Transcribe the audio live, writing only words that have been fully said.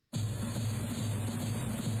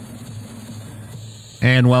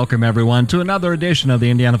And welcome, everyone, to another edition of the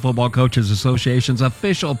Indiana Football Coaches Association's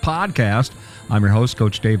official podcast. I'm your host,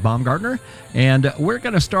 Coach Dave Baumgartner, and we're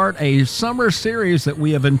going to start a summer series that we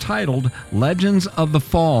have entitled Legends of the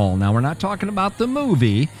Fall. Now, we're not talking about the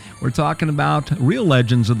movie. We're talking about real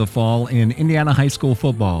legends of the fall in Indiana high school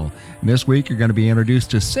football. And this week, you're going to be introduced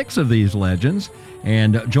to 6 of these legends,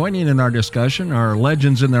 and joining in our discussion are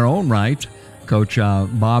legends in their own right. Coach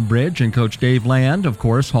Bob Bridge and Coach Dave Land, of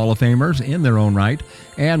course, Hall of Famers in their own right.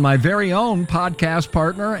 And my very own podcast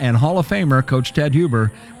partner and Hall of Famer, Coach Ted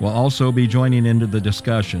Huber, will also be joining into the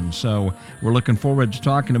discussion. So we're looking forward to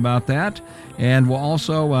talking about that. And we'll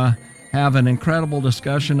also have an incredible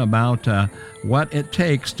discussion about what it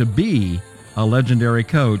takes to be a legendary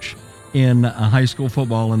coach in high school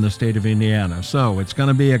football in the state of Indiana. So it's going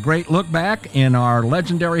to be a great look back in our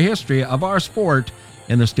legendary history of our sport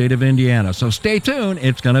in the state of Indiana. So stay tuned.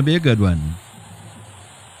 It's going to be a good one.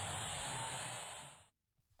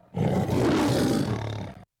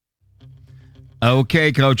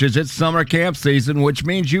 Okay, coaches, it's summer camp season, which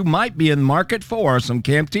means you might be in the market for some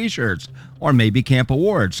camp t-shirts, or maybe camp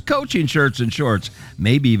awards, coaching shirts and shorts,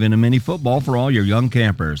 maybe even a mini football for all your young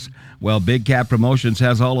campers. Well, Big Cat Promotions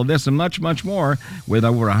has all of this and much, much more. With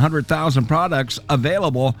over 100,000 products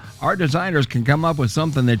available, our designers can come up with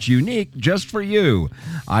something that's unique just for you.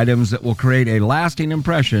 Items that will create a lasting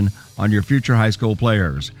impression on your future high school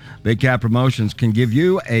players. Big Cat Promotions can give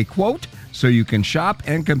you a quote so you can shop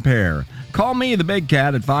and compare. Call me, the Big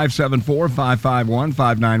Cat, at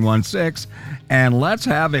 574-551-5916, and let's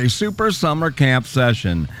have a super summer camp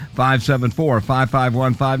session.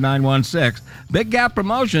 574-551-5916. Big Cat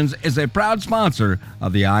Promotions is a proud sponsor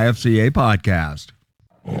of the IFCA podcast.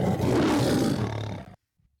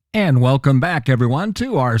 And welcome back, everyone,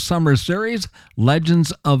 to our summer series,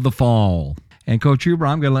 Legends of the Fall. And Coach Huber,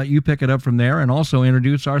 I'm going to let you pick it up from there and also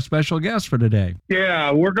introduce our special guest for today.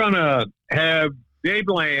 Yeah, we're going to have Dave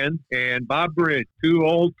Land and Bob Bridge, 2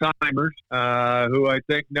 old-timers who I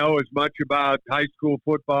think know as much about high school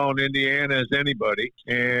football in Indiana as anybody.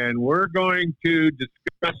 And we're going to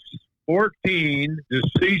discuss 14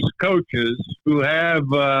 deceased coaches who have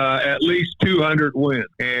at least 200 wins.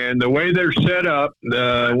 And the way they're set up,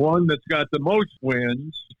 the one that's got the most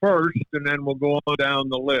wins first, and then we'll go on down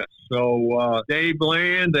the list. So Dave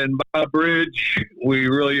Land and Bob Bridge, we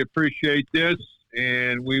really appreciate this,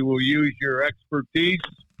 and we will use your expertise.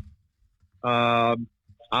 I'll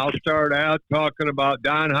start out talking about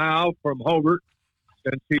Don Howe from Hobart,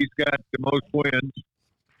 since he's got the most wins.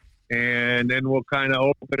 And then we'll kind of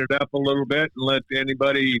open it up a little bit and let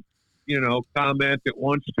anybody, comment that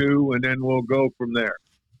wants to, and then we'll go from there.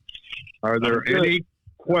 Are there any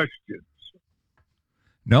questions?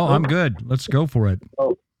 No, I'm good. Let's go for it.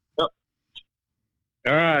 All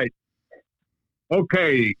right.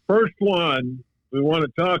 Okay, first one we want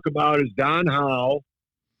to talk about is Don Howe.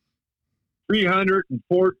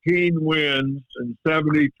 314 wins and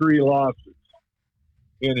 73 losses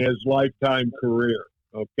in his lifetime career.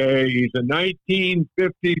 Okay, he's a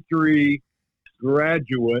 1953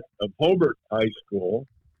 graduate of Hobart High School.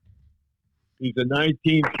 He's a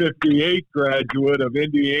 1958 graduate of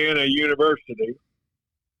Indiana University,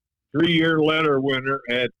 3-year letter winner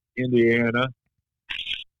at Indiana.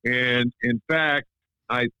 And in fact,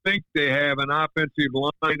 I think they have an offensive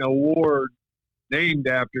line award named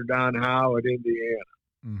after Don Howe at Indiana.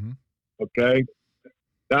 Mm-hmm. Okay.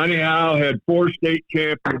 Donnie Howe had 4 state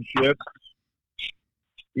championships.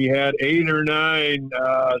 He had 8 or 9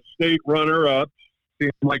 state runner-ups.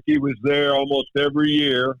 Seemed like he was there almost every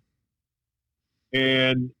year.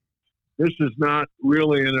 And this is not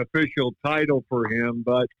really an official title for him,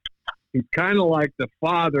 but he's kind of like the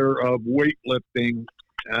father of weightlifting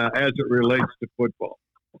as it relates to football.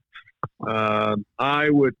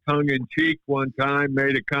 I, with tongue-in-cheek one time,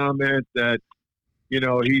 made a comment that, he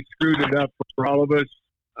screwed it up for all of us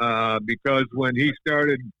because when he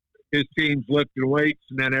started, his teams lifted weights,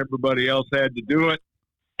 and then everybody else had to do it.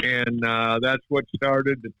 And that's what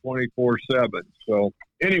started the 24/7. So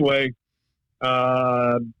anyway,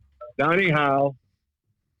 Donnie Howe,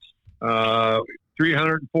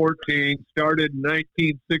 314, started in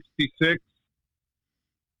 1966.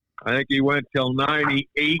 I think he went till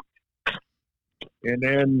 98. And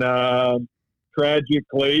then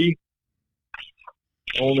tragically,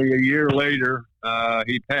 only a year later,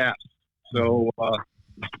 he passed. So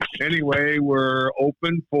anyway, we're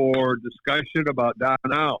open for discussion about Don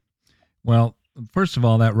Howe. Well, first of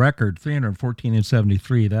all, that record, 314 and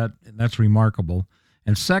 73, that's remarkable.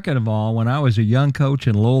 And second of all, when I was a young coach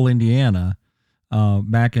in Lowell, Indiana,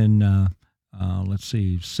 back in,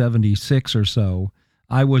 76 or so,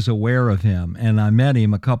 I was aware of him, and I met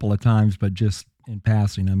him a couple of times, but just in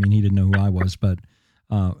passing. I mean, he didn't know who I was, but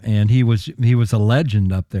and he was a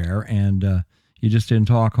legend up there, and you just didn't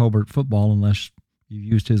talk Hobart football unless you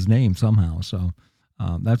used his name somehow. So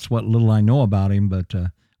that's what little I know about him. But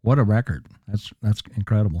what a record! That's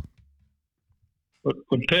incredible. But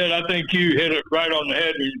Ted, I think you hit it right on the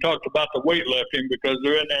head when you talked about the weightlifting, because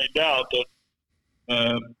there isn't any doubt that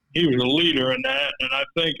he was a leader in that. And I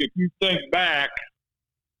think if you think back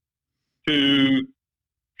to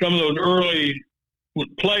some of those early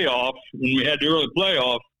playoffs, when we had the early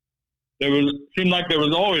playoffs, seemed like there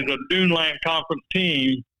was always a Duneland Conference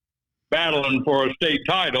team battling for a state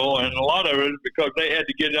title, and a lot of it is because they had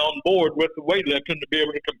to get on board with the weightlifting to be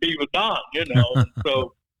able to compete with Don,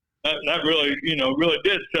 So that really, really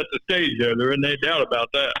did set the stage there. There isn't any doubt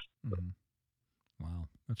about that. Mm-hmm. Wow,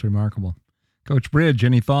 that's remarkable. Coach Bridge,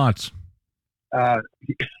 any thoughts?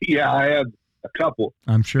 Yeah, I have a couple.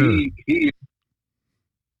 I'm sure. He is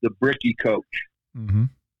the Bricky coach. Mm-hmm.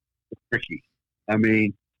 Bricky. I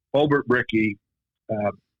mean, Hobart Bricky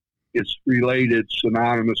is related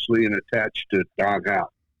synonymously and attached to Don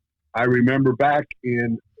Howe. I remember back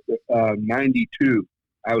in 92,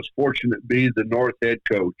 I was fortunate to be the North head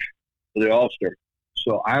coach for the All-Star.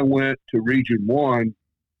 So I went to Region 1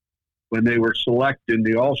 when they were selecting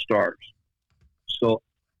the All-Stars. So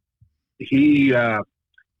he,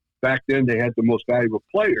 back then they had the most valuable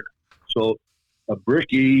player. So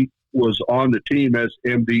Bricky was on the team as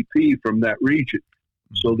MVP from that region.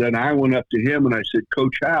 So then I went up to him and I said,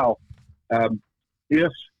 Coach Howe,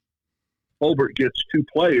 if Hobart gets two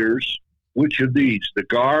players, which of these, the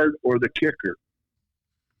guard or the kicker?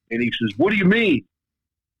 And he says, what do you mean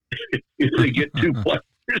if they get two players?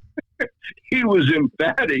 He was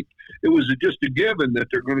emphatic. It was just a given that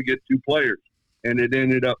they're going to get two players. And it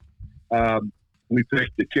ended up, we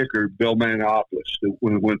picked the kicker, Bill Manopoulos,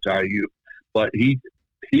 when it went to IU. But he's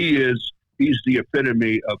the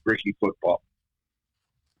epitome of Bricky football.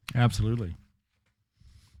 Absolutely.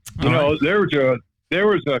 There was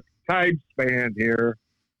a time span here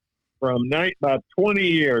from about 20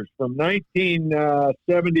 years, from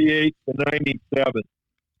 1978 to 97.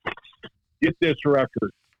 Get this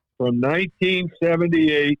record. From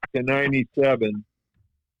 1978 to 97,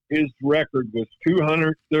 his record was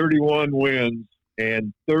 231 wins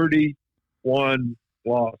and 31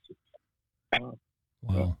 losses.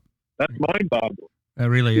 Wow. That's mind-boggling. That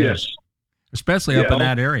really is. Especially up in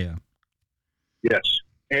that area. Yes.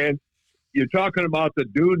 And you're talking about the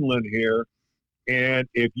Duneland here, and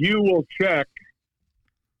if you will check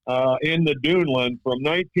in the Duneland from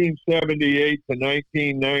 1978 to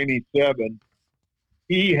 1997,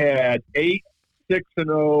 he had 8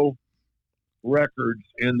 6-0 records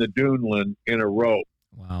in the Duneland in a row.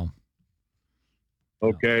 Wow.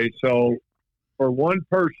 Okay, so for one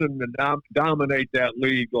person to dominate that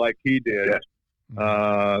league like he did,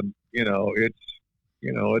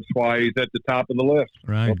 it's why he's at the top of the list.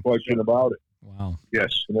 Right. No question about it. Wow.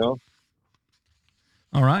 Yes. All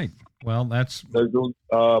right. Well, there's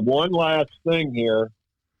one last thing here.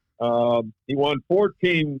 He won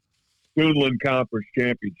 14 Duneland Conference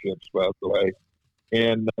championships, by the way,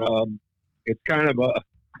 and it's kind of a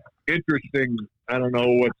interesting. I don't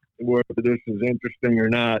know whether this is interesting or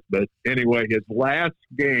not, but anyway, his last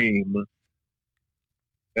game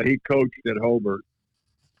that he coached at Hobart,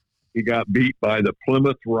 he got beat by the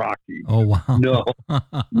Plymouth Rockies. Oh, wow. No.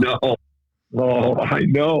 Oh, I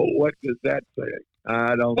know. What does that say?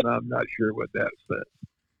 I'm not sure what that says.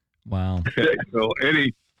 Wow. So,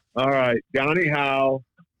 all right. Donnie Howe,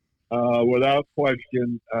 without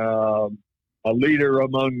question, a leader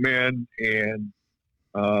among men and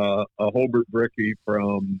a Hobart Bricky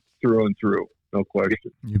from through and through. No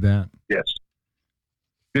question. You bet. Yes.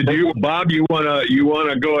 Did you, Bob? You wanna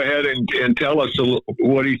go ahead and tell us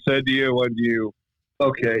what he said to you when you?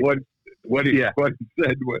 Okay. What he said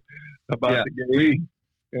about the game?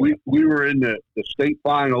 We were in the state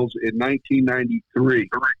finals in 1993,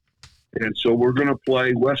 and so we're going to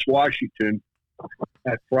play West Washington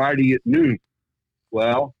at Friday at noon.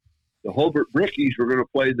 Well, the Hobart Brickies were going to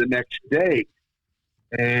play the next day,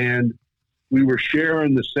 and we were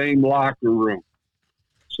sharing the same locker room.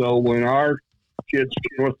 So when our kids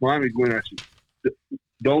from North Miami go in, I said,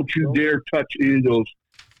 don't you dare touch any of those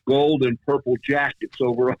gold and purple jackets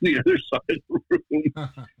over on the other side of the room.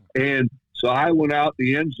 And so I went out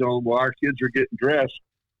the end zone while our kids were getting dressed,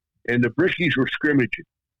 and the Brickies were scrimmaging.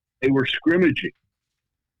 They were scrimmaging.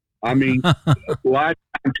 I mean, live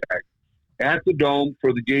contact at the Dome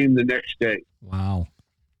for the game the next day. Wow.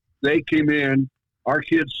 They came in. Our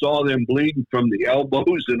kids saw them bleeding from the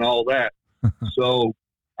elbows and all that. So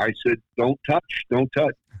I said, don't touch. So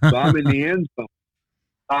I'm in the end zone.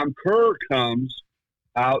 Tom Kerr comes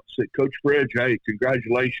out, said, Coach Bridge, hey,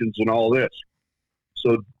 congratulations and all this.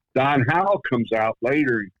 So Don Howell comes out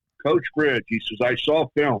later, Coach Bridge, he says, I saw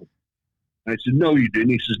film. And I said, no, you didn't.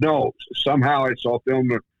 He says, no, somehow I saw film.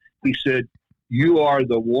 He said, you are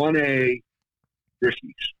the 1A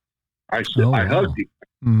Rickies. I said, I hugged him.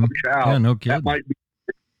 Mm-hmm. Yeah, no kidding. That might be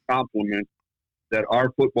a compliment that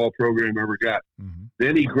our football program ever got. Mm-hmm.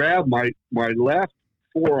 Then he grabbed my left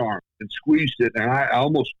forearm and squeezed it, and I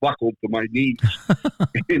almost buckled to my knees.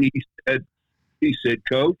 And he said,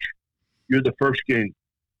 Coach, you're the first game.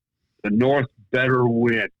 The North better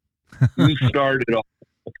win. You started off.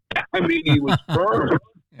 I mean, he was firm.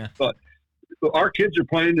 Yeah. But our kids are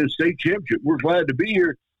playing in the state championship. We're glad to be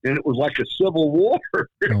here. And it was like a civil war. Oh,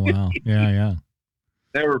 wow. Yeah.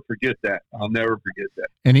 Never forget that. I'll never forget that.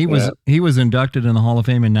 And he was inducted in the Hall of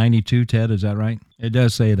Fame in 92, Ted, is that right? It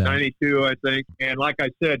does say that. 92, I think. And like I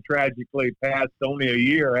said, tragically passed only a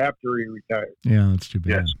year after he retired. Yeah, that's too bad.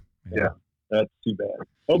 Yes. Yeah. That's too bad.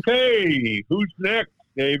 Okay, who's next,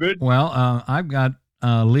 David? Well, I've got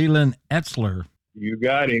Leland Etzler. You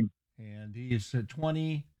got him. And he's at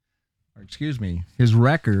his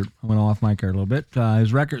record, I went off my card a little bit.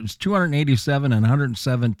 His record is 287 and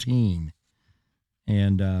 117.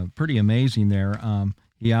 And pretty amazing there.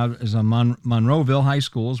 He is on Monroeville High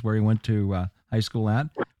School is where he went to high school at.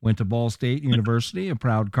 Went to Ball State University, a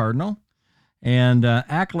proud Cardinal. And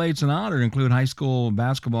accolades and honor include high school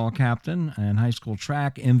basketball captain and high school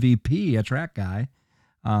track MVP, a track guy.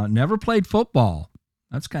 Never played football.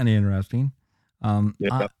 That's kind of interesting.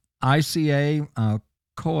 Yeah. ICA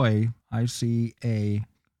Coy. IFCA.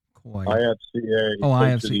 Oh,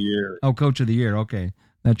 Coach of the Year. Oh, Coach of the Year. Okay.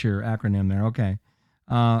 That's your acronym there. Okay.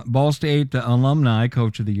 Ball State Alumni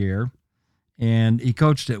Coach of the Year. And he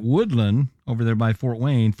coached at Woodland over there by Fort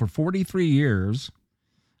Wayne for 43 years.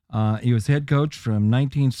 He was head coach from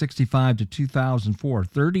 1965 to 2004.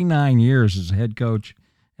 39 years as a head coach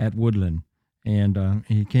at Woodland. And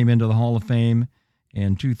he came into the Hall of Fame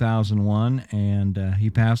in 2001, and he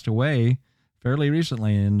passed away fairly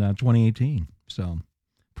recently in 2018. So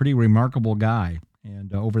pretty remarkable guy,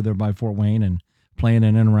 and over there by Fort Wayne and playing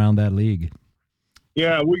in and around that league.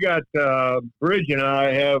 Yeah, we got Bridge and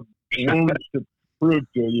I have wounds to prove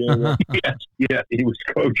to you. Yes, yeah, he was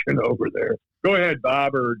coaching over there. Go ahead,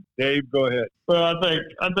 Bob or Dave. Go ahead. Well, I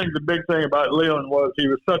think the big thing about Leland was he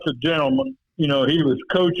was such a gentleman. You know, he was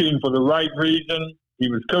coaching for the right reason. He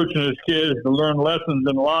was coaching his kids to learn lessons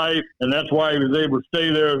in life, and that's why he was able to stay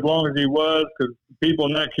there as long as he was, because people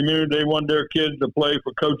in that community, they wanted their kids to play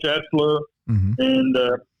for Coach Etzler. Mm-hmm. And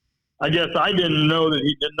I guess I didn't know that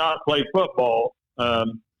he did not play football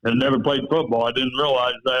and never played football. I didn't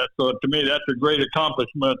realize that. So to me, that's a great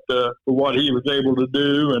accomplishment for what he was able to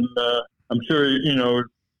do. And I'm sure, you know,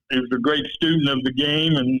 he was a great student of the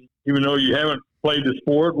game. And even though you haven't played the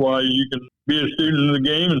sport, well, you can be a student of the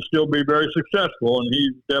game and still be very successful. And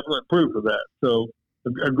he's definitely proof of that. So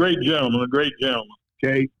a great gentleman.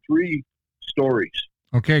 Okay, 3 stories.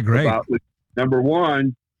 Okay, great. Number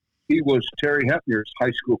 1, he was Terry Hefner's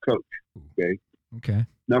high school coach. Okay.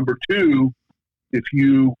 Number 2, if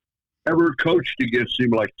you ever coached against him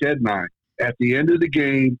like Ted and I, at the end of the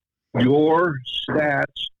game, your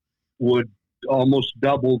stats would almost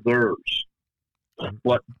double theirs.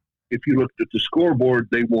 But if you looked at the scoreboard,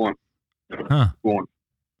 they won. You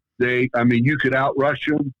could outrush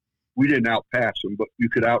them. We didn't outpass them, but you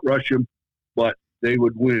could outrush them, but they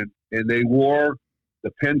would win. And they wore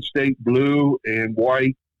the Penn State blue and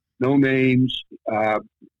white, no names,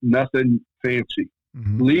 nothing fancy.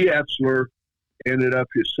 Mm-hmm. Lee Etzler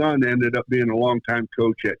his son ended up being a longtime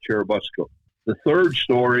coach at Cherubusco. The third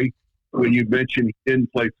story, when you mentioned he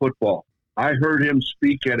didn't play football, I heard him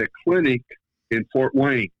speak at a clinic in Fort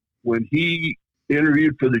Wayne. When he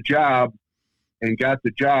interviewed for the job and got the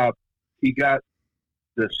job, he got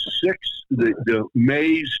the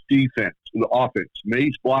Mays defense, the offense,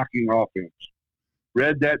 Mays blocking offense.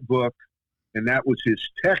 Read that book, and that was his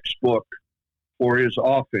textbook for his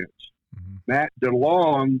offense. Mm-hmm. Matt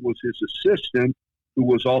DeLong was his assistant, who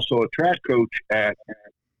was also a track coach at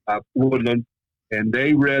Woodland, and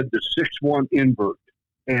they read the 6-1 invert.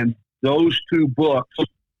 And those 2 books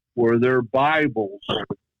were their Bibles,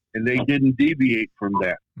 and they didn't deviate from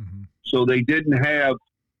that. Mm-hmm. So they didn't have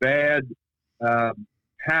bad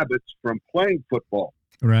habits from playing football.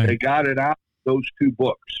 Right. They got it out of those 2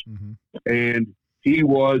 books. Mm-hmm. And he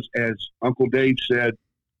was, as Uncle Dave said,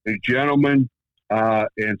 a gentleman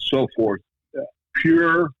and so forth.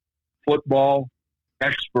 Pure football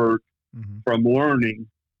expert Mm-hmm. from learning,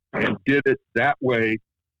 and did it that way,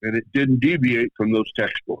 and it didn't deviate from those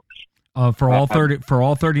textbooks. For all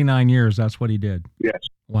 39 years, that's what he did. Yes.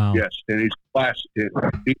 Wow. Yes, and he's class.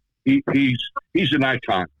 He's an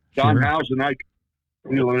icon. Don Sure. Howe's an icon.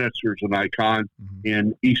 Neil Lentzer's an icon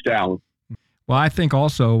in East Allen. Well, I think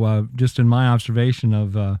also, just in my observation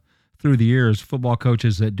of through the years, football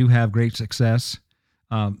coaches that do have great success,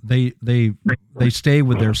 they stay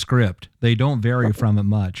with their script. They don't vary from it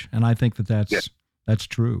much, and I think that's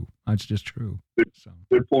true. That's just true.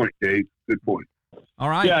 Good point, Dave. Good point. All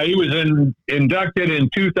right. Yeah, he was inducted in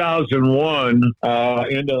 2001 into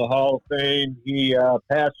the Hall of Fame. He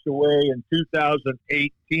passed away in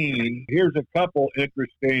 2018. Here's a couple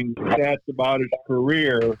interesting stats about his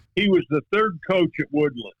career. He was the third coach at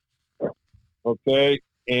Woodland. Okay,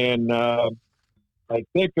 and I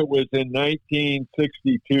think it was in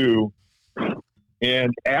 1962.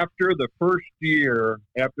 And after the first season,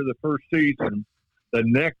 the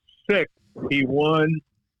next 6, he won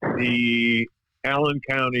the Allen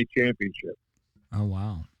County Championship. Oh,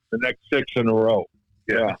 wow. The next 6 in a row.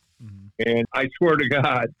 Yeah. Mm-hmm. And I swear to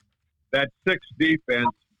God, that 6 defense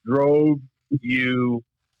drove you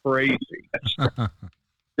crazy. Okay?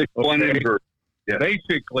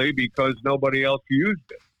 Basically because nobody else used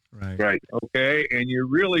it. Right. Okay. And you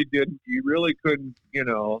really couldn't,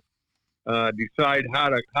 decide how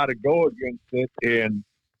to go against it. And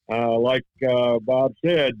like Bob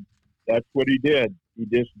said, that's what he did. He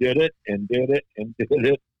just did it and did it and did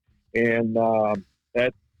it. And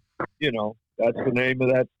that's the name of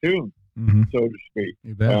that tune, so to speak.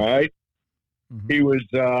 You bet. All right. Mm-hmm. He was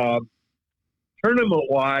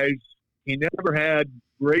tournament-wise, he never had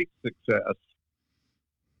great success.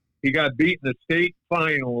 He got beat in the state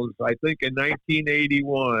finals, I think, in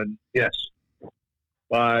 1981. Yes.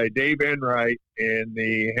 By Dave Enright and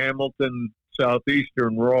the Hamilton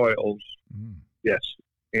Southeastern Royals. Mm. Yes.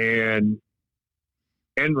 And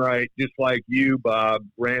Enright, just like you, Bob,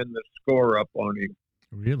 ran the score up on him.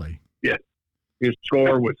 Really? Yes. His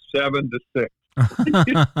score was 7-6.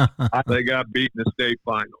 They got beat in the state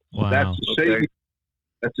finals. Wow. That's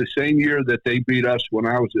the same year that they beat us when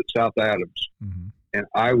I was at South Adams. Mm-hmm. And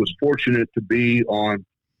I was fortunate to be on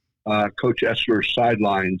Coach Essler's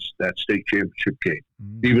sidelines that state championship game,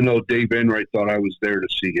 even though Dave Enright thought I was there to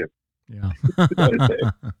see him. Yeah.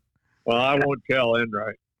 Well, I won't tell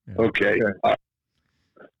Enright. Yeah. Okay.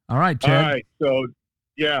 All right, Ted. All right. So,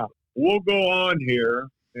 yeah, we'll go on here.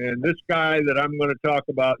 And this guy that I'm going to talk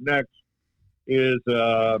about next is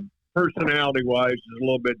personality-wise is a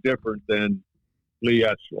little bit different than Lee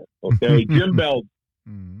Essler. Okay. Jim Belden.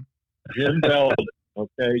 Mm-hmm. Jim Belden.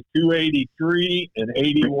 Okay, 283 and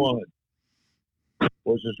 81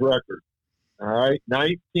 was his record. All right,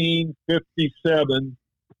 1957,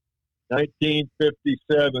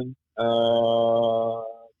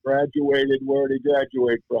 graduated, where did he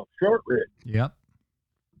graduate from? Shortridge. Yep.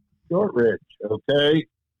 Shortridge, okay.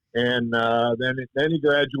 And then he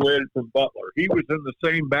graduated from Butler. He was in the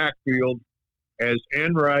same backfield as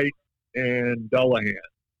Enright and Dullahan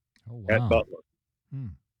at Butler. Hmm.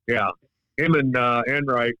 Yeah. Him and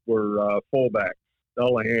Enright were fullbacks.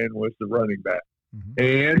 Dullahan was the running back. Mm-hmm.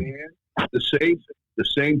 And the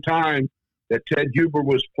same time that Ted Huber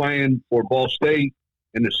was playing for Ball State,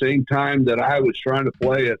 and the same time that I was trying to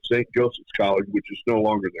play at St. Joseph's College, which is no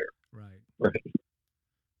longer there. Right.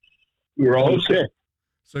 We were all sick.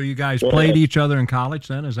 So you guys played each other in college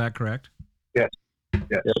then? Is that correct? Yes.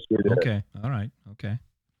 Yes, we did. Okay. All right. Okay.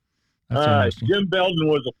 All right. Jim Belden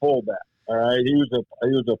was a fullback. All right, he was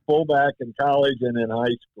a fullback in college and in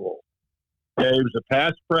high school. Okay, he was a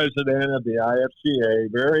past president of the IFCA,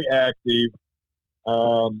 very active.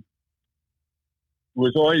 Was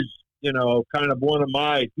always, kind of one of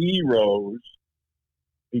my heroes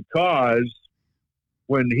because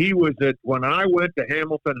when I went to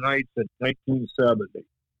Hamilton Heights in 1970,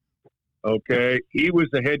 okay, he was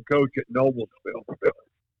the head coach at Noblesville.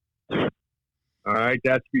 All right,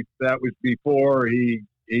 that was before he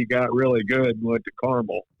got really good and went to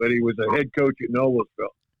Carmel, but he was a head coach at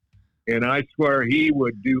Noblesville. And I swear he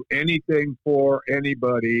would do anything for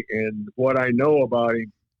anybody. And what I know about him,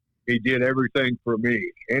 he did everything for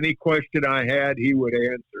me. Any question I had, he would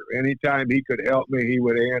answer. Anytime he could help me, he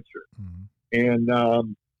would answer. Mm-hmm. And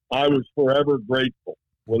I was forever grateful,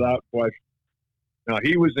 without question. Now,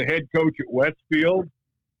 he was the head coach at Westfield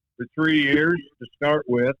for 3 years to start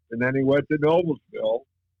with, and then he went to Noblesville.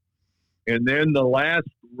 And then the last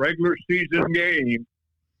regular season game,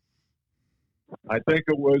 I think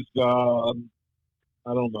it was,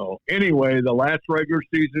 I don't know. Anyway, the last regular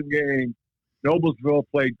season game, Noblesville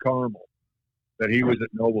played Carmel, that he was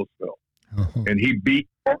at Noblesville. Oh. And he beat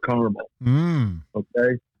Carmel. Mm.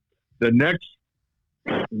 Okay? The next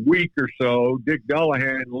week or so, Dick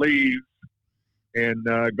Dullahan leaves and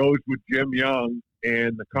goes with Jim Young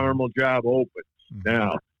and the Carmel job opens. Mm-hmm.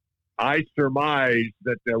 Now, I surmise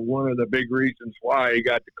that one of the big reasons why he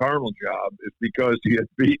got the Carmel job is because he had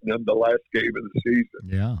beaten them the last game of the season.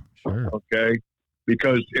 Yeah, sure. Okay?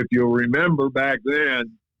 Because if you'll remember back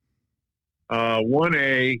then,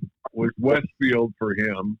 1A was Westfield for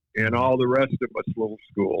him and all the rest of us little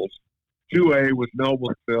schools. 2A was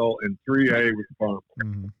Noblesville and 3A was Carmel.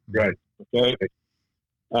 Mm-hmm. Right. Okay.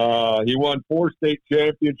 He won 4 state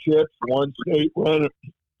championships, one state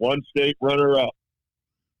runner-up.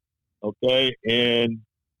 Okay, and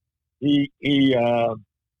he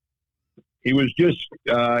was just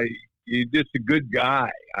a good guy.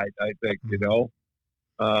 I think, you know.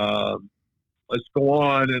 Let's go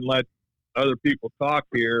on and let other people talk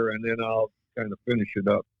here, and then I'll kind of finish it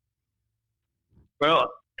up. Well,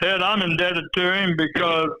 Ted, I'm indebted to him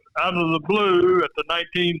because out of the blue at the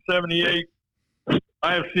 1978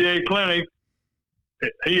 IFCA clinic,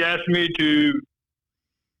 he asked me to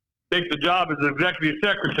take the job as executive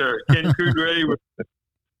secretary. Ken Coudray was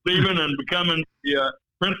leaving and becoming the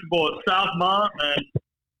principal at Southmont, and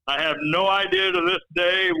I have no idea to this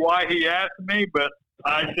day why he asked me, but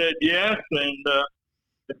I said yes, and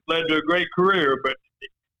it led to a great career. But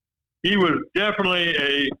he was definitely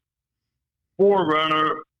a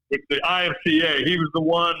forerunner with the IFCA. He was the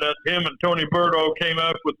one that him and Tony Berto came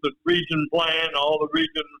up with the region plan, all the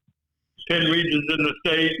regions, 10 regions in the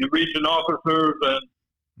state, and the region officers,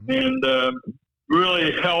 and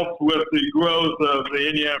really helped with the growth of the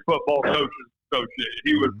Indiana Football Coaches Association.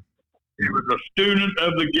 He was a student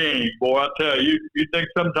of the game, boy. I tell you, you think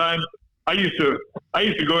sometimes I used to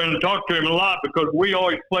go in and talk to him a lot because we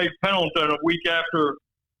always played Pendleton a week after,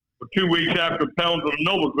 or 2 weeks after Pendleton and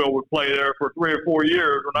Noblesville would play there for 3 or 4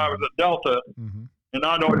 years when I was at Delta, and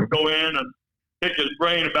I'd always go in and pick his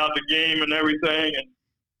brain about the game and everything, and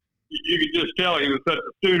you could just tell he was such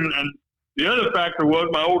a student. And the other factor was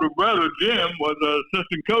my older brother, Jim, was an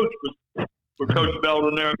assistant coach for Coach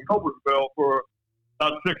Belden there in Noblesville for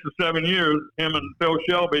about 6 or 7 years. Him and Phil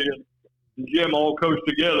Shelby and Jim all coached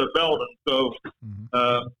together at Belden. So,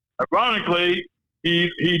 ironically, he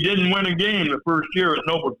didn't win a game the first year at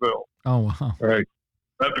Noblesville. Oh, wow. Right.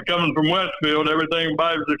 After coming from Westfield, everybody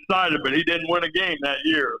was excited, but he didn't win a game that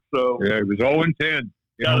year. So yeah, it was 0-10.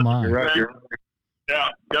 Oh, my. You're right. Yeah,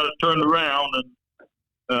 got it turned around,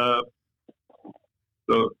 and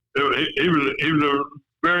so he was a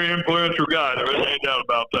very influential guy. There ain't any doubt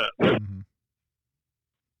about that.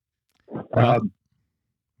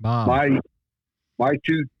 Bob. My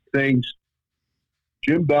 2 things.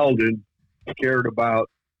 Jim Belden cared about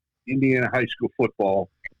Indiana high school football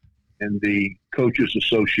and the Coaches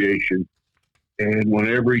Association, and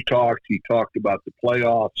whenever he talked about the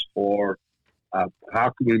playoffs or how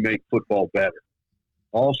can we make football better.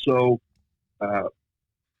 Also,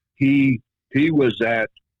 he was at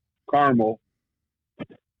Carmel.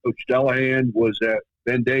 Coach Delahan was at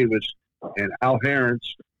Ben Davis, and Al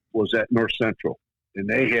Herentz was at North Central, and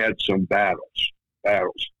they had some battles.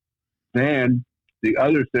 Then the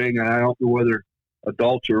other thing, and I don't know whether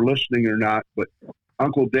adults are listening or not, but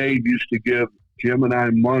Uncle Dave used to give Jim and I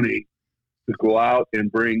money to go out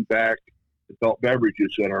and bring back adult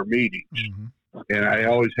beverages at our meetings. And I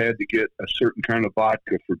always had to get a certain kind of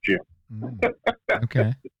vodka for Jim.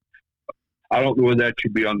 Okay. I don't know whether that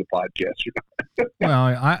should be on the podcast or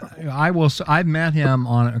not. Well, I've met him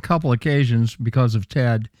on a couple occasions because of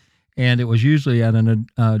Ted, and it was usually at an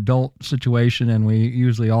adult situation, and we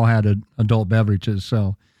usually all had adult beverages.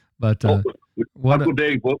 So, but Uncle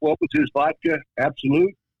Dave, what was his vodka?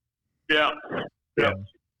 Absolute? Yeah.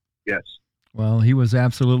 Yes. Well, he was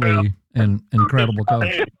absolutely an incredible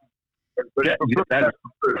coach. But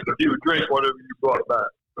he would drink whatever you brought back.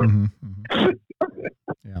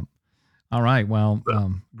 Yeah. All right. Well,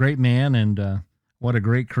 great man, and what a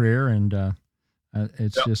great career. And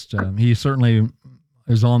it's just he certainly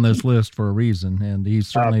is on this list for a reason, and he's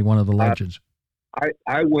certainly one of the legends.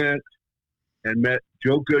 I went and met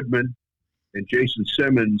Joe Goodman and Jason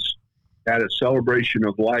Simmons at a celebration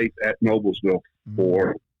of life at Noblesville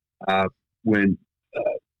for when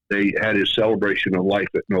they had his celebration of life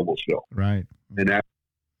at Noblesville. Right. And that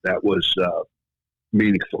was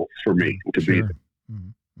meaningful for me to be there.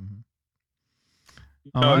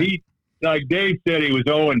 He, like Dave said, he was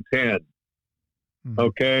 0-10.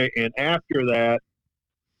 Okay, and after that,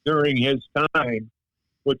 during his time,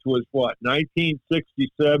 which was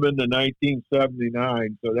 1967 to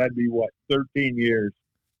 1979, so that'd be 13 years.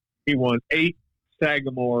 He won 8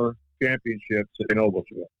 Sagamore championships at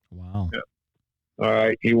Noblesville. Wow. Yeah. All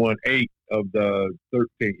right, he won 8 of the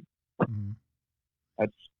 13.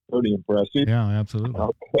 That's pretty impressive. Yeah, absolutely.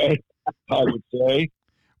 Okay, I would say.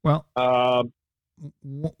 Well,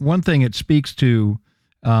 one thing it speaks to,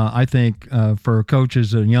 I think, for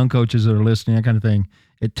coaches and young coaches that are listening, that kind of thing,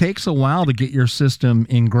 it takes a while to get your system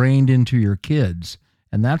ingrained into your kids.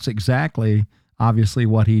 And that's exactly, obviously,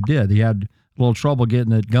 what he did. He had a little trouble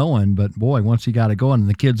getting it going, but boy, once he got it going and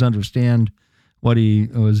the kids understand what he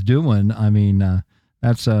was doing, I mean,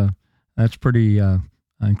 that's pretty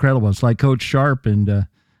incredible. It's like Coach Sharp and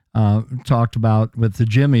talked about with the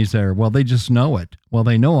Jimmies there. Well, they just know it. Well,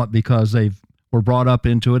 they know it because they were brought up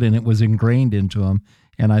into it and it was ingrained into them.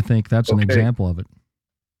 And I think that's an example of it.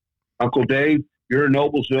 Uncle Dave, you're a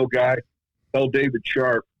Noblesville guy. Tell David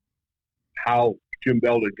Sharp how Jim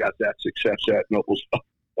Belden got that success at Noblesville.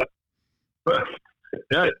 But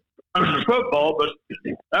yeah, I was in football, but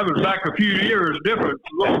that was back a few years different.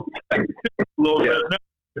 A little bit.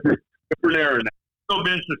 Different era now. Still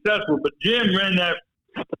been successful, but Jim ran that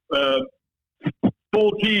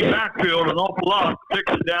full team backfield an awful lot,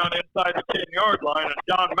 particularly down inside the 10-yard line. And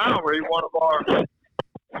John Mowry, one of our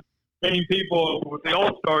main people with the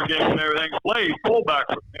All-Star game and everything, played fullback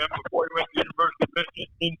with him before he went to the University of Michigan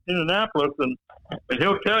in Indianapolis. And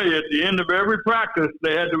he'll tell you at the end of every practice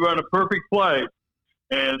they had to run a perfect play.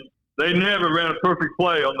 And they never ran a perfect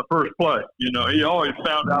play on the first play. You know, he always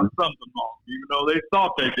found out something wrong, even though they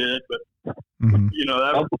thought they did. But, you know,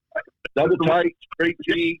 that was double tight, straight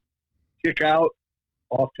G, kick out,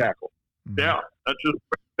 off tackle. Yeah, that's just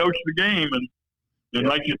coach the game. And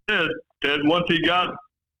like you said, Ted, once he got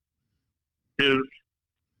his,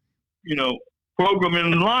 you know, program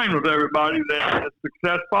in line with everybody, then the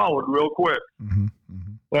success followed real quick.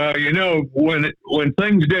 Well, you know, when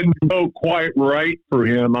things didn't go quite right for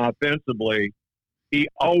him offensively, he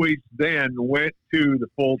always then went to the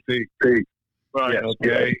full team. Right. Yes,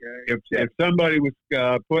 okay. If somebody was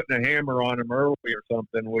putting a hammer on him early or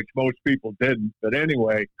something, which most people didn't, but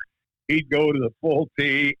anyway, he'd go to the full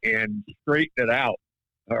tee and straighten it out.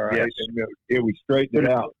 All right. Yes. And it would straighten it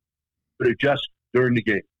out. But adjust during the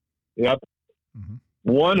game. Yep.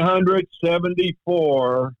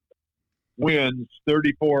 174 wins,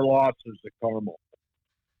 34 losses at Carmel.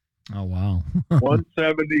 Oh, wow.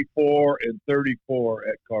 174 and 34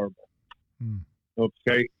 at Carmel.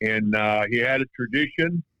 Okay, and he had a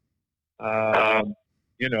tradition.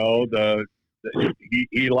 You know,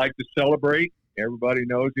 he liked to celebrate. Everybody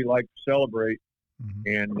knows he liked to celebrate,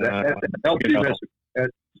 and that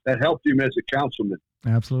helped him as a councilman.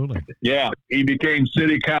 Absolutely. Yeah, he became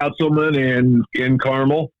city councilman in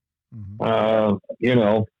Carmel. You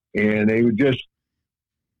know, and he was just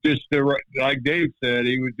like Dave said,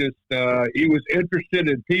 he was interested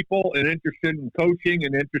in people and interested in coaching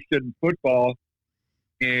and interested in football.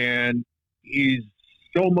 And he's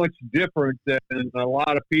so much different than a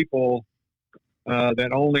lot of people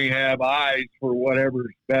that only have eyes for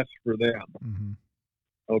whatever's best for them.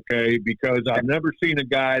 Okay, because I've never seen a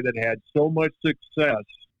guy that had so much success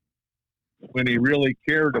when he really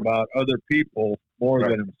cared about other people more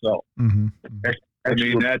than himself. I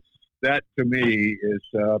mean, that to me is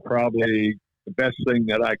probably the best thing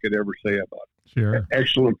that I could ever say about it. Sure.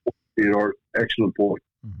 Excellent point, Theodore. Excellent point.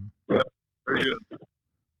 Very good.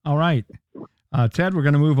 All right. Ted, we're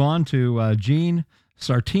going to move on to Gene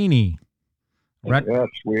Sartini. Yes,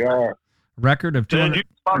 we are. Record of Ted, 200. you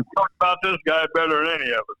talk about this guy better than any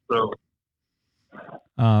of us. So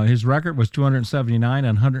His record was 279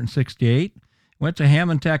 and 168. Went to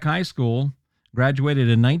Hammond Tech High School. Graduated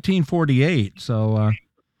in 1948. So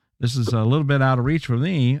this is a little bit out of reach for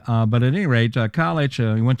me. But at any rate, college,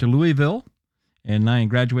 he went to Louisville and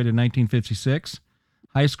graduated in 1956.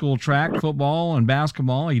 High school track, football, and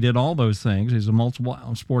basketball. He did all those things. He's a multiple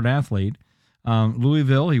sport athlete.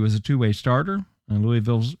 Louisville, he was a two-way starter. In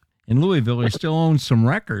Louisville, he still owns some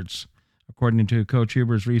records, according to Coach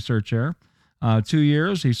Huber's research there. 2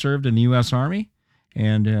 years he served in the U.S. Army,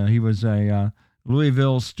 and he was a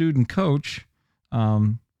Louisville student coach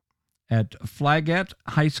at Flaggett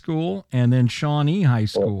High School and then Shawnee High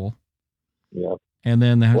School. Yep. And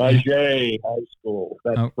then the Ledgends High School.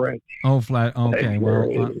 That's French. Oh, flat. Okay.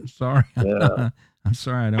 Well, I'm sorry. Yeah. I'm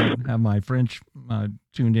sorry. I don't have my French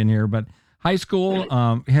tuned in here. But high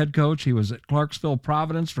school head coach, he was at Clarksville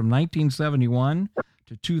Providence from 1971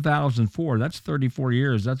 to 2004. That's 34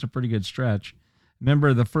 years. That's a pretty good stretch. Member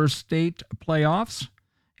of the first state playoffs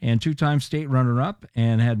and two-time state runner-up,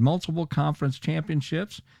 and had multiple conference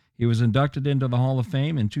championships. He was inducted into the Hall of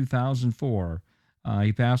Fame in 2004.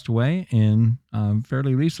 He passed away in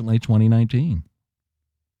fairly recently, 2019.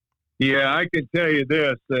 Yeah, I can tell you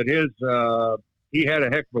this, that he had a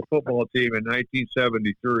heck of a football team in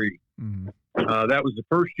 1973. That was the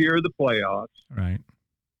first year of the playoffs. Right.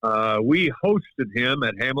 We hosted him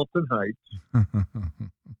at Hamilton Heights.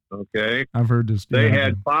 Okay. I've heard this. They yeah,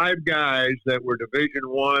 had 5 guys that were Division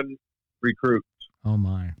I recruits. Oh,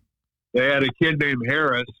 my. They had a kid named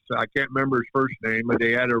Harris. I can't remember his first name, but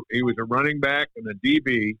he was a running back and a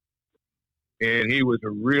DB, and he was a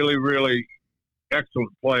really, really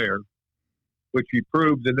excellent player, which he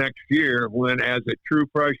proved the next year when, as a true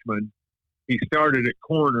freshman, he started at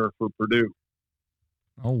corner for Purdue.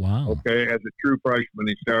 Oh, wow. Okay, as a true freshman,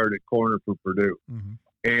 he started at corner for Purdue. Mm-hmm.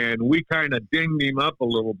 And we kind of dinged him up a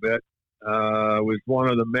little bit. Was one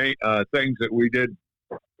of the main things that we did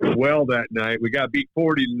well that night. We got beat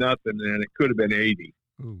 40-0, and it could have been 80.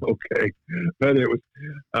 Ooh. Okay, but it was,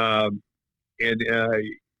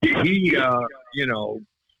 he,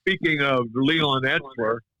 speaking of Leland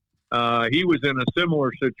Etzler, he was in a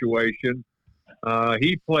similar situation.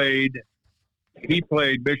 He played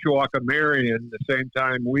Mishawaka Marion the same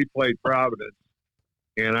time we played Providence,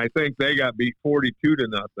 and I think they got beat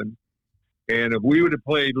 42-0. And if we would have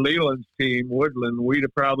played Leland's team, Woodland, we'd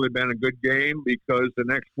have probably been a good game, because the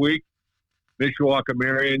next week, Mishawaka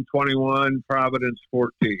Marion 21, Providence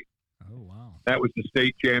 14. Oh, wow. That was the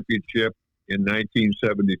state championship in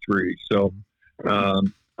 1973. So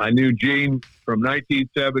I knew Gene from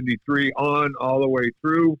 1973 on all the way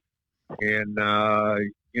through, and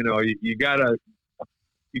you gotta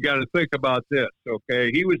think about this.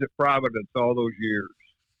 Okay, he was at Providence all those years.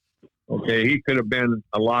 Okay, he could have been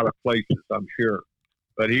a lot of places, I'm sure,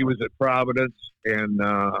 but he was at Providence, and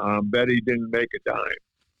I bet he didn't make a dime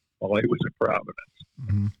while he was at Providence.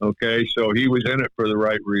 Mm-hmm. Okay, so he was in it for the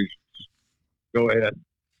right reasons. Go ahead.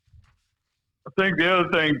 I think the other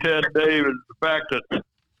thing, Ted, Dave, is the fact that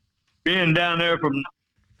being down there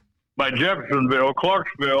by Jeffersonville,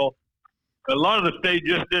 Clarksville, a lot of the state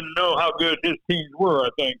just didn't know how good his teams were, I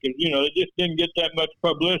think. Because, they just didn't get that much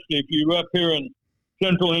publicity. If you were up here in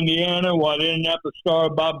Central Indiana, while the Indianapolis Star,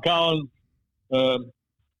 Bob Collins, Bob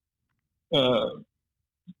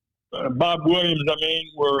Williams,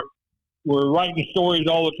 were writing stories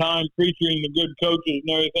all the time, featuring the good coaches and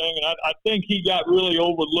everything. And I think he got really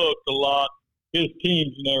overlooked a lot, his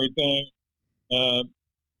teams and everything,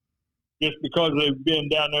 just because they've been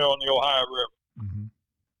down there on the Ohio River. Mm-hmm.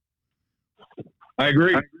 I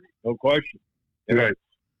agree. No question. Okay.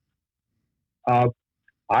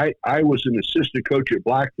 I was an assistant coach at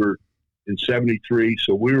Blackford in 73,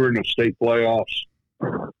 so we were in the state playoffs,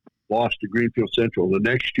 lost to Greenfield Central. The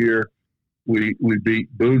next year, we beat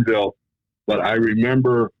Boonville, but I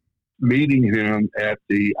remember meeting him at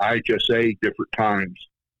the IHSA different times,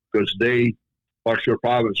 because Clarksville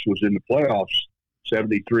Province was in the playoffs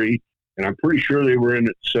 73, and I'm pretty sure they were in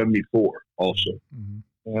it 74 also.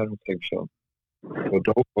 Mm-hmm. I don't think so.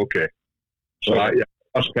 Okay. So I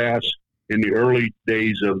must pass in the early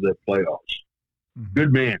days of the playoffs. Mm-hmm.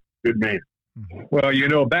 Good man. Mm-hmm.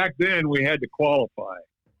 Well, back then we had to qualify.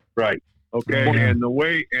 Right. Okay. Mm-hmm. And the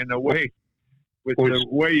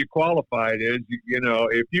way you qualified is,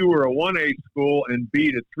 if you were a 1A school and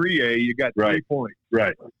beat a 3A, you got 3 points.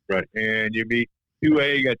 Right. And you beat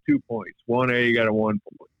 2A, you got 2 points. 1A, you got a 1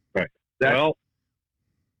 point. Right.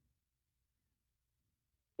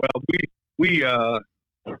 We as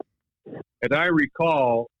I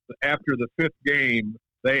recall, after the 5th game,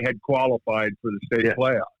 they had qualified for the state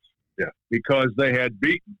playoffs. Yeah. Because they had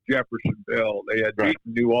beaten Jeffersonville, they had beaten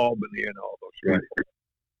New Albany and all those things.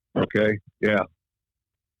 Right. Okay. Yeah.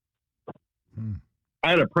 Hmm. I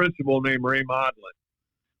had a principal named Ray Modlin,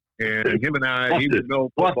 and him and I, he was no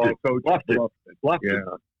football coach. Bluffton.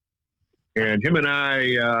 Yeah. And him and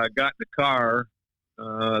I got in the car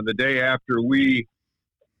the day after we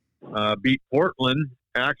beat Portland,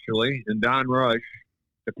 actually, in Don Rush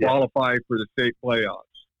to qualify for the state playoffs.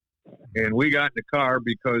 And we got in the car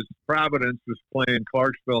because Providence was playing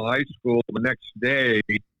Clarksville High School the next day,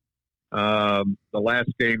 the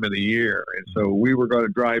last game of the year. And so we were going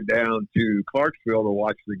to drive down to Clarksville to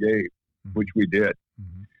watch the game, which we did.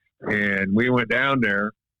 Mm-hmm. And we went down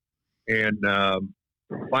there, and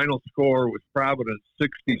final score was Providence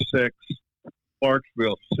 66,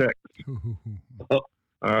 Clarksville 6. All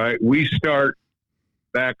right, we start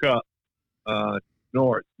back up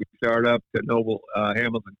north. We start up to Noble,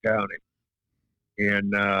 Hamilton County,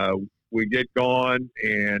 and we get going,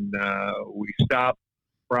 and we stop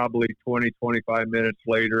probably 20, 25 minutes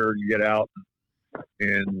later. You get out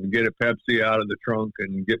and get a Pepsi out of the trunk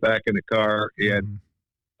and get back in the car. And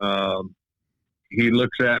he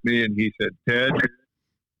looks at me and he said, "Ted,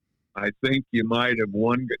 I think you might have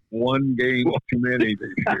won one game too many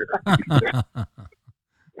this year."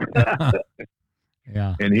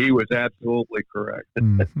 Yeah. And he was absolutely correct.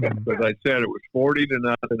 Mm-hmm. As I said, it was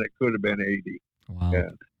 40-0. It could have been 80. Wow.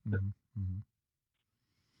 Yeah. Mm-hmm. Mm-hmm.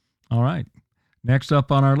 All right. Next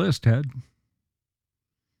up on our list, Ted.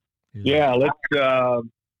 Yeah, let's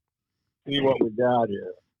see what we got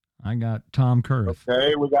here. I got Tom Kurth.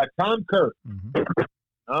 Okay, we got Tom Kurth. Mm-hmm.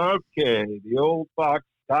 Okay, the old fox,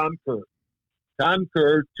 Tom Kurth. Tom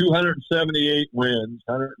Kurth, 278 wins,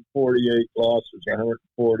 148 losses,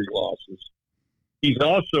 140 losses. He's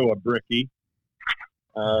also a Brickie.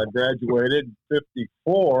 Graduated in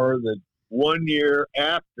 54, the 1 year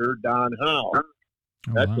after Don Howe.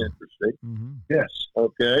 That's interesting. Mm-hmm. Yes.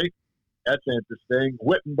 Okay. That's interesting.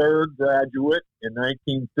 Wittenberg graduate in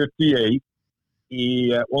 1958.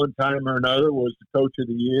 He, at one time or another, was the coach of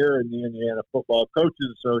the year in the Indiana Football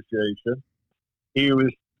Coaches Association. He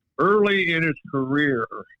was early in the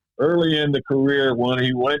career when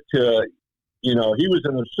he went to, he was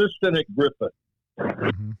an assistant at Griffith.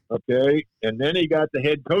 Mm-hmm. Okay. And then he got the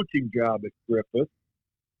head coaching job at Griffith.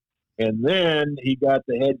 And then he got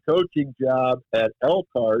the head coaching job at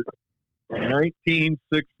Elkhart in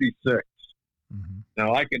 1966. Mm-hmm.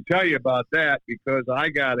 Now, I can tell you about that because I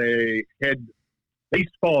got a head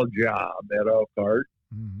baseball job at Elkhart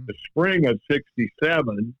the spring of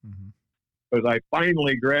 67 because I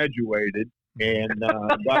finally graduated and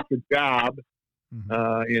got the job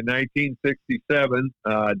in 1967.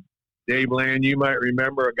 Dave Land, you might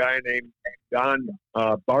remember a guy named Don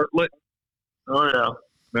Bartlett. Oh, yeah.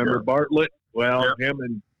 Remember Bartlett? Well, him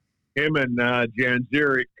and Jan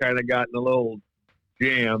Zierich kind of got in a little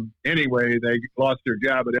jam. Anyway, they lost their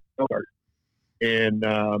job at Elkhart. And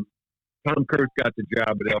Tom Kurth got the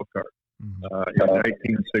job at Elkhart in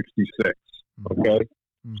 1966. Okay?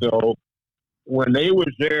 So when they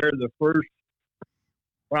was there the first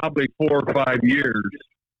probably 4 or 5 years,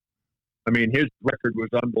 I mean, his record was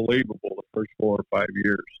unbelievable the first 4 or 5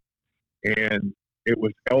 years. And it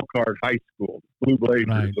was Elkhart High School, Blue Blazers.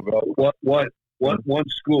 Right. Of one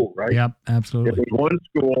school, right? Yep, absolutely. It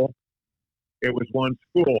was one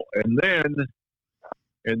school.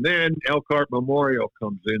 And then Elkhart Memorial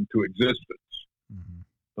comes into existence.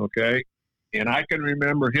 Okay? And I can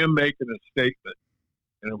remember him making a statement.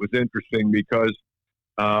 And it was interesting because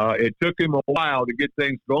it took him a while to get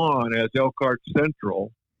things going as Elkhart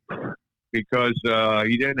Central because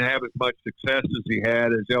he didn't have as much success as he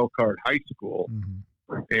had as Elkhart High School.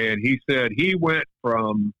 And he said he went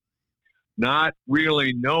from not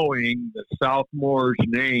really knowing the sophomores'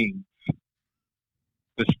 names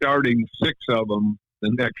to starting 6 of them the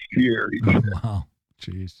next year. Wow.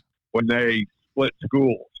 Jeez. When they split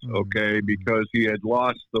schools, okay, because he had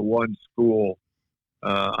lost the one school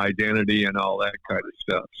identity and all that kind of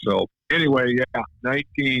stuff. So anyway,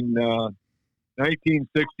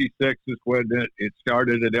 1966 is when it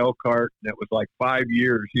started at Elkhart, and it was like 5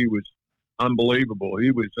 years. He was unbelievable.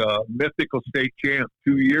 He was a mythical state champ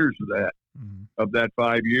 2 years of that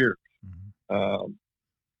 5 years.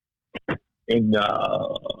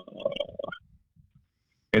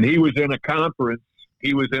 And he was in a conference.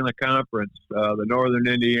 The Northern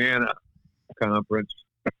Indiana Conference,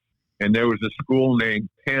 and there was a school named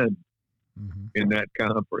Penn in that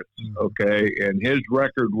conference, okay? And his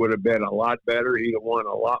record would have been a lot better. He'd have won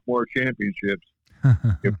a lot more championships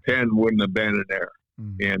if Penn wouldn't have been in there.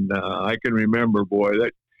 And I can remember, boy,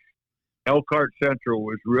 that Elkhart Central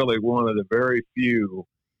was really one of the very few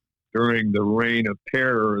during the reign of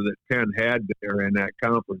terror that Penn had there in that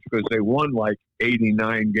conference because they won like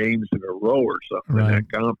 89 games in a row or something in that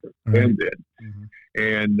conference. Penn did.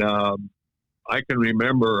 And I can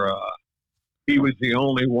remember he was the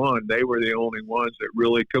only one. They were the only ones that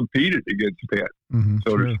really competed against Penn,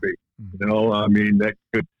 so to speak. I mean, that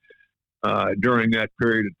could during that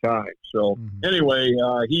period of time. So anyway,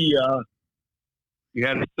 he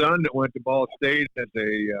had a son that went to Ball State as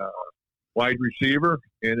a wide receiver,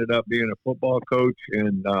 ended up being a football coach,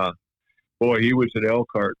 and boy, he was at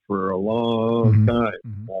Elkhart for a long time.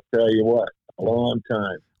 I'll tell you what, a long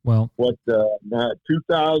time. Well,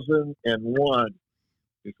 2001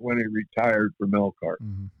 is when he retired from Elkhart.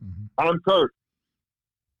 Tom Kurth.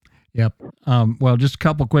 Yep. Well, just a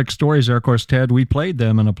couple quick stories there. Of course, Ted, we played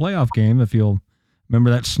them in a playoff game. If you'll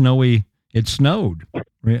remember that it snowed.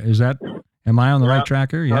 Am I on the right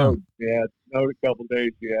track here? Yeah. It snowed a couple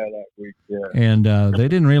days, that week. Yeah. And they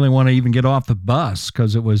didn't really want to even get off the bus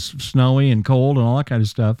because it was snowy and cold and all that kind of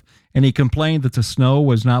stuff. And he complained that the snow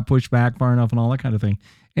was not pushed back far enough and all that kind of thing.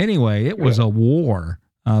 Anyway, it was a war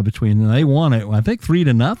between them. They won it, I think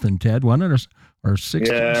 3-0, Ted, wasn't it? Or 6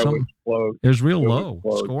 something. It was real low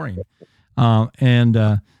scoring.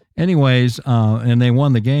 Anyways, and they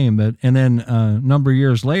won the game. And then a number of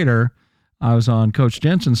years later, I was on Coach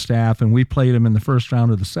Jensen's staff, and we played him in the first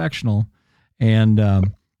round of the sectional, and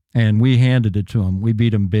we handed it to him. We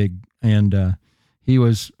beat him big, and he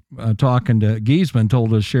was talking to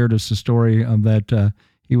Giesman, shared us a story of that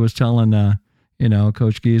he was telling,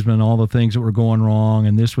 Coach Giesman all the things that were going wrong,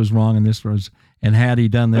 and this was wrong, and had he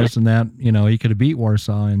done this and that, he could have beat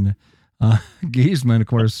Warsaw. And Giesman, of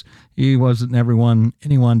course, he wasn't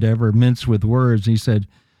anyone to ever mince with words. He said,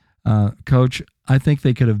 Coach, I think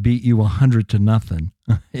they could have beat you 100-0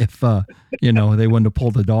 if, they wouldn't have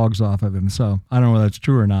pulled the dogs off of him. So I don't know if that's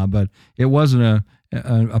true or not, but it wasn't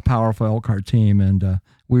a powerful Elkhart team, and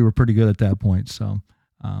we were pretty good at that point. So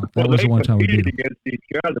that was the one time we beat them. Against each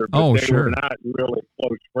other, but they were not really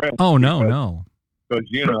close friends. Oh, no. Because,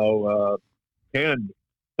 Ken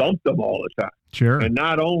thumped them all the time. Sure. And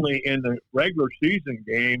not only in the regular season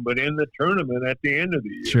game, but in the tournament at the end of the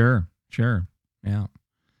year. Sure. Yeah.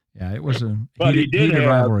 Yeah, it was but he did have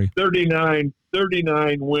rivalry. 39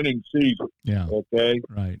 winning seasons. Yeah. Okay.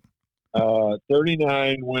 Right.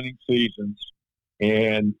 39 winning seasons,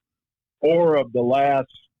 and 4 of the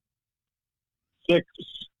last 6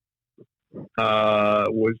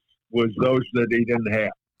 was those that he didn't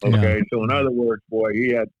have. Okay. Yeah. So in other words, boy, he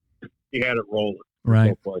had it rolling.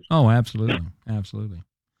 Right. Oh, absolutely.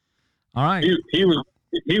 All right. He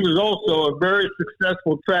was also a very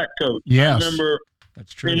successful track coach. Yes. I remember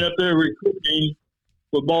that's true. Being up there recruiting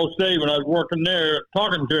for Ball State when I was working there,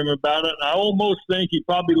 talking to him about it. And I almost think he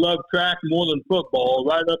probably loved track more than football,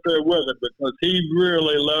 right up there with it, because he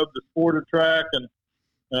really loved the sport of track, and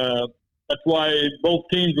that's why both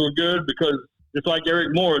teams were good. Because just like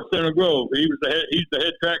Eric Moore at Center Grove, he's the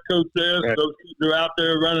head track coach there. So those kids are out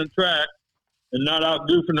there running track and not out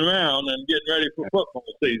goofing around and getting ready for football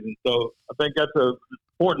season. So I think that's an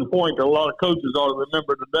important point that a lot of coaches ought to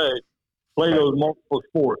remember today. Play those multiple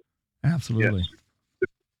sports. Absolutely.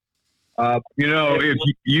 Yes. If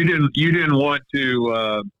you didn't want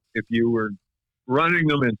to, if you were running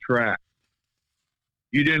them in track,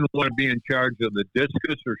 you didn't want to be in charge of the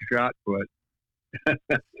discus or shot put,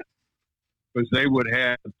 because they would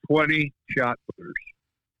have 20 shot putters,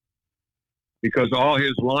 because all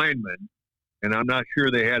his linemen, and I'm not sure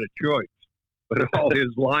they had a choice, but all his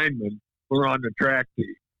linemen were on the track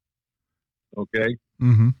team. Okay?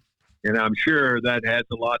 Mm-hmm. And I'm sure that has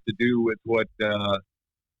a lot to do with what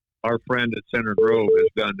our friend at Center Grove has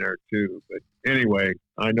done there, too. But anyway,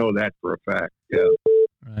 I know that for a fact. Yeah.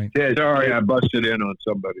 Right. Ted, sorry, I busted in on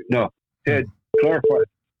somebody. No. Ted, clarify.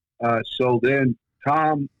 So then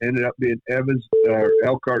Tom ended up being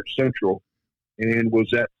Elkhart Central, and was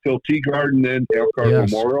that Phil Teagarden then Elkhart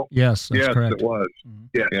Memorial? Yes, that's correct. It was.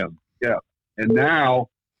 Mm-hmm. Yeah. And now,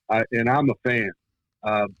 I'm a fan.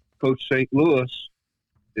 Coach St. Louis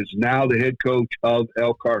is now the head coach of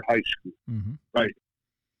Elkhart High School. Mm-hmm.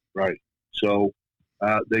 Right. So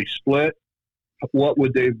they split. What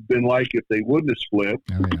would they have been like if they wouldn't have split?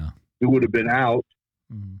 Oh, yeah. Who would have been out?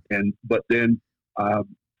 Mm-hmm. But then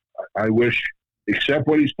I wish, except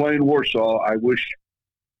when he's playing Warsaw, I wish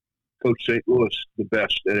Coach St. Louis the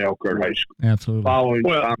best at Elkhart High School. Absolutely.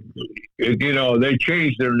 They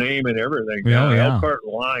changed their name and everything. Elkhart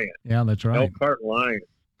Lions. Yeah, that's right. Elkhart Lions.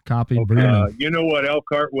 Copied Bruno. You know what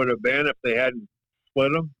Elkhart would have been if they hadn't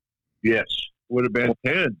split them? Yes. Would have been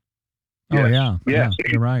 10. Oh, yes. yeah. Yes.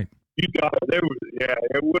 Yeah, you're right. It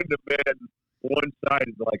wouldn't have been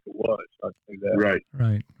one-sided like it was. I'll say that.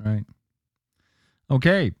 Right.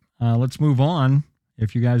 Okay, let's move on,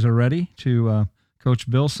 if you guys are ready, to Coach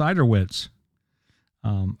Bill Siderwitz.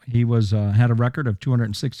 He had a record of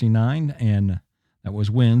 269, and that was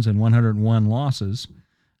wins, and 101 losses.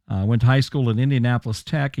 Went to high school at Indianapolis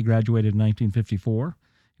Tech. He graduated in 1954.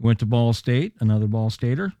 He went to Ball State, another Ball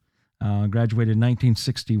Stater. Graduated in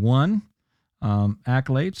 1961.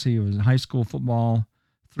 Accolades: he was a high school football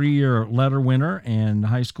 3-year letter winner and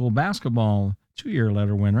high school basketball 2-year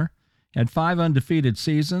letter winner. Had 5 undefeated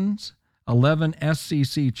seasons, 11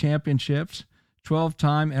 SEC championships,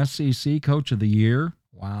 12-time SEC Coach of the Year.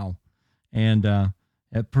 Wow. And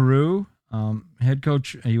at Peru, head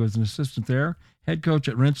coach, he was an assistant there, head coach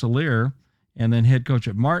at Rensselaer, and then head coach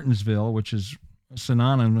at Martinsville, which is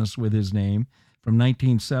synonymous with his name, from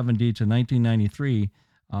 1970 to 1993.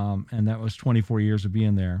 And that was 24 years of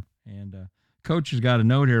being there. And Coach has got a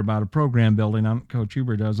note here about a program building. Coach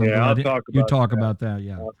Huber does. I'll talk about that.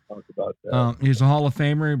 Yeah, I'll talk about that. He's a Hall of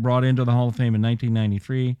Famer, brought into the Hall of Fame in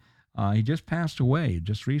 1993. He just passed away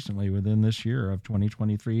just recently within this year of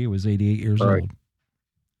 2023. He was 88 years old.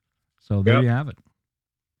 So there you have it.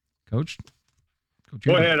 Coach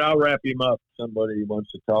Go ahead. I'll wrap him up. Somebody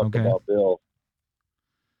wants to talk about Bill.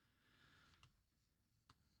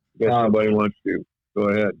 If somebody wants to. Go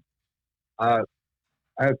ahead. I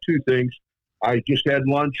have 2 things. I just had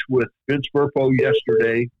lunch with Vince Burpo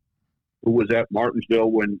yesterday, who was at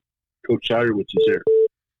Martinsville when Coach Siderwitz was there.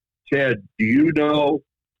 Ted, do you know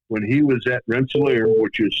when he was at Rensselaer,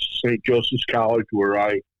 which is St. Joseph's College, where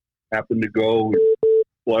I happened to go and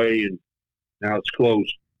play, and now it's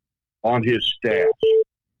closed, on his staff?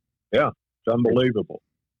 Yeah, it's unbelievable.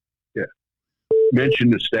 Yeah. Mention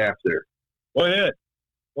the staff there. Go ahead.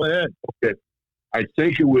 Okay. I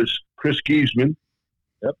think it was Chris Giesman.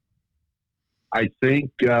 Yep. I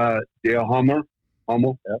think Dale Hummer.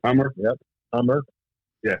 Yep. Hummer.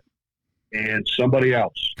 Yeah. And somebody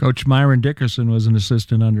else. Coach Myron Dickerson was an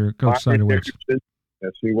assistant under Coach Siderwitz.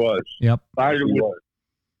 Yes, he was. Yep. Siderwitz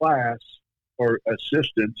class or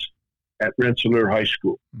assistants at Rensselaer High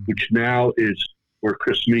School, which now is where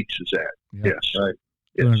Chris Meeks is at. Yep. Yes. Right.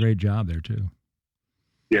 Doing a great job there, too.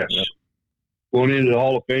 Yes. Yep. Going into the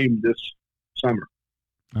Hall of Fame this summer.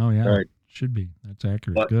 Oh, yeah. Right. Should be. That's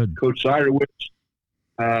accurate. But Good. Coach Siderwitz,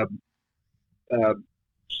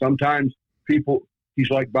 sometimes people, he's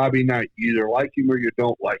like Bobby Knight. You either like him or you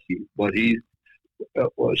don't like him. But he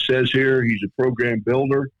says here he's a program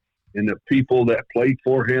builder, and the people that played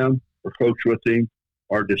for him or coached with him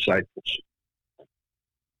are disciples.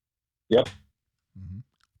 Yep.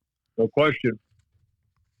 No question.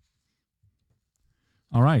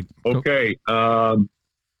 All right. Okay.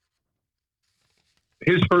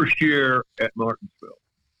 His first year at Martinsville,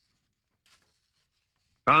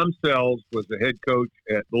 Tom Sells was the head coach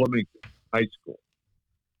at Bloomington High School.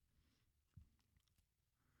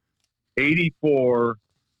 84-0.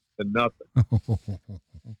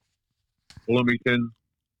 Bloomington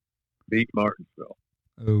beat Martinsville.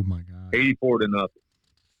 Oh, my God. 84-0.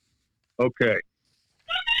 Okay.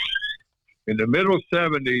 In the middle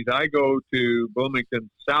 70s, I go to Bloomington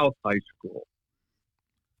South High School,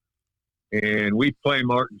 and we play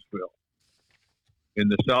Martinsville in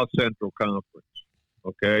the South Central Conference.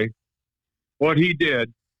 Okay. What he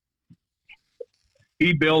did,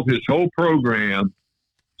 he built his whole program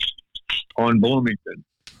on Bloomington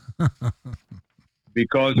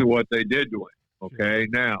because of what they did to him. Okay.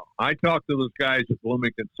 Now, I talked to those guys at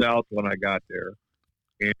Bloomington South when I got there,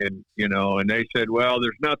 and, and they said, well,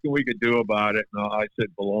 there's nothing we could do about it. No, I said,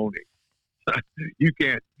 baloney. You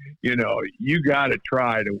can't, you got to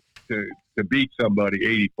try to beat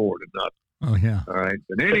somebody 84-0. Oh, yeah. All right.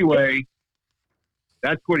 But anyway,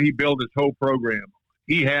 that's what he built his whole program on.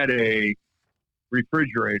 He had a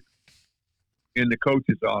refrigerator in the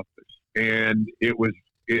coach's office, and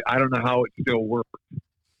I don't know how it still worked,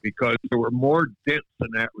 because there were more dents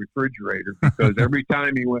in that refrigerator, because every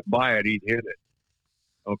time he went by it, he'd hit it.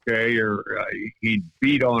 Okay. Or he'd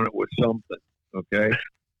beat on it with something. Okay.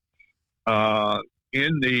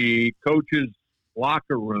 In the coach's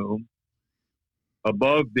locker room,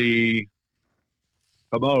 above the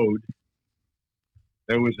commode,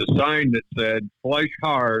 there was a sign that said, "Flush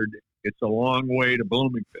hard. It's a long way to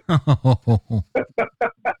Bloomington."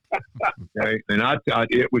 Okay. And that's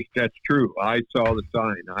true. I saw the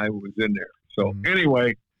sign. I was in there. So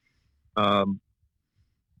anyway,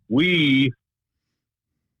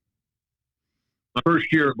 my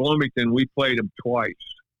first year at Bloomington, we played them twice.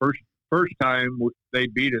 First time they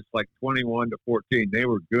beat us like 21-14. They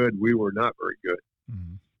were good. We were not very good.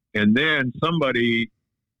 Mm-hmm. And then somebody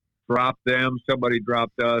dropped them. Somebody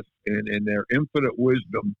dropped us. And in their infinite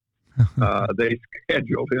wisdom, they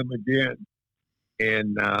scheduled him again.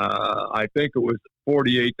 And I think it was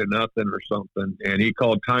 48-0 or something. And he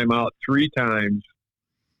called timeout 3 times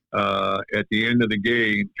at the end of the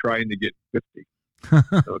game, trying to get 50.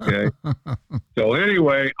 Okay. So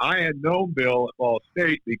anyway, I had known Bill at Ball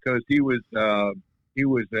State because he was a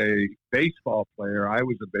baseball player. I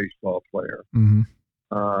was a baseball player.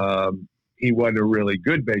 Mm-hmm. He wasn't a really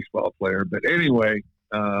good baseball player, but anyway,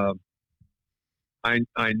 I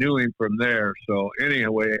knew him from there. So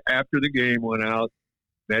anyway, after the game went out,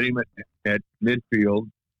 met him at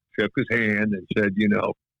midfield, shook his hand, and said,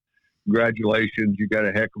 congratulations, you got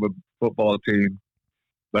a heck of a football team.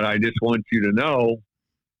 But I just want you to know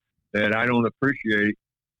that I don't appreciate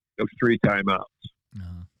those 3 timeouts.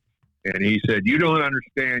 Uh-huh. And he said, you don't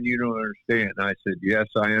understand. And I said, yes,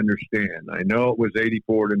 I understand. I know it was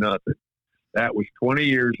 84-0. That was 20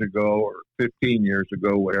 years ago or 15 years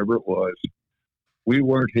ago, whatever it was. We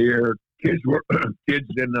weren't here. Kids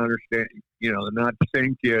didn't understand. They're not the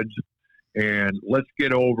same kids. And let's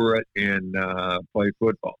get over it and play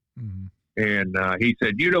football. Mm-hmm. And he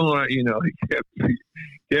said, you don't want, he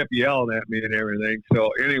kept yelling at me and everything. So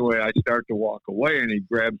anyway, I start to walk away, and he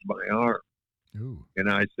grabs my arm. Ooh. And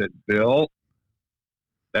I said, Bill,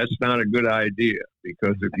 that's not a good idea,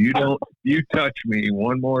 because if you touch me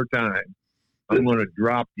one more time, I'm going to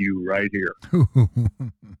drop you right here.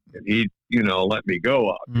 And he, let me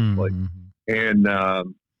go, obviously, and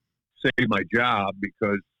save my job,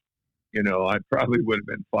 because I probably would have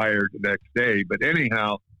been fired the next day. But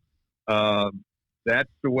anyhow, that's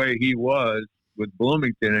the way he was with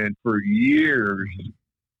Bloomington, and for years,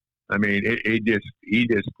 I mean, he just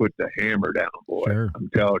put the hammer down, boy. Sure. I'm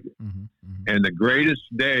telling you. And the greatest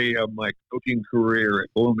day of my coaching career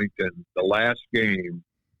at Bloomington, the last game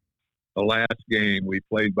we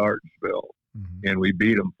played Bartonsville, and we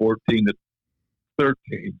beat them 14-13.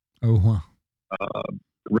 Oh, wow.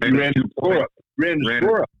 Ran the score up. Ran the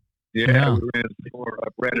score up. Yeah, we ran the score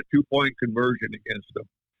up. Ran a 2-point conversion against them,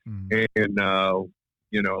 and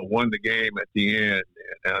won the game at the end.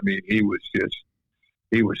 And I mean, he was sick.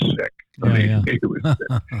 He was sick. But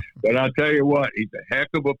I'll tell you what, he's a heck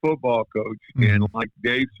of a football coach. And like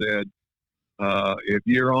Dave said, if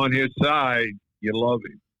you're on his side, you love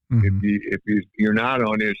him. If you're not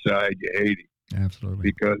on his side, you hate him.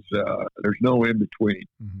 Absolutely. Because there's no in between.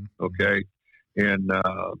 Okay, and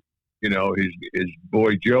his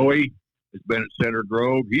boy Joey has been at Center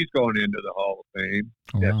Grove. He's going into the Hall of Fame.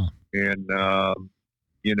 Oh, wow. And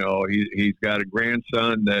he's got a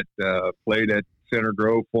grandson that played at Center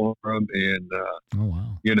Grove for him, and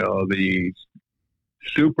the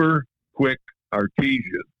super quick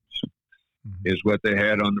artesians is what they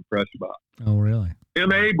had on the press box. Oh, really?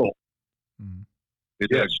 Tim Abel.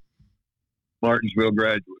 Yes. Martinsville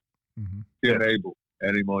graduate. Tim Abel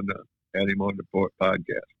had him on the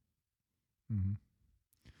podcast.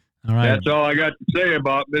 All right. That's all I got to say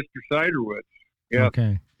about Mr. Siderwitz. Yeah.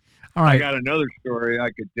 Okay. All right. I got another story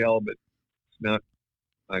I could tell, but it's not.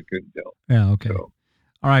 I couldn't tell. Yeah. Okay. So.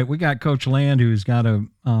 All right. We got Coach Land, who's got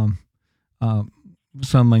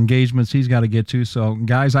some engagements he's got to get to. So,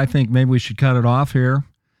 guys, I think maybe we should cut it off here.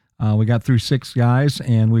 We got through 6 guys,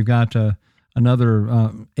 and we've got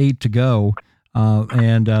another 8 to go.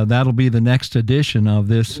 And that'll be the next edition of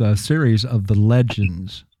this series of the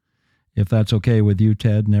Legends. If that's okay with you,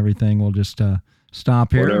 Ted, and everything, we'll just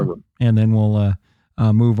stop here. Whatever. And then we'll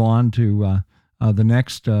move on to the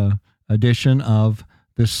next edition of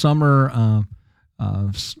the summer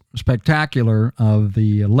spectacular of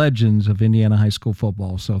the Legends of Indiana High School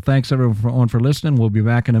Football. So thanks, everyone, for listening. We'll be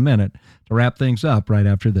back in a minute to wrap things up right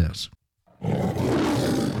after this.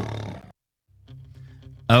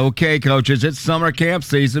 Okay, coaches, it's summer camp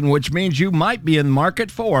season, which means you might be in the market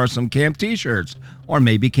for some camp t-shirts, or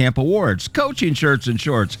maybe camp awards, coaching shirts and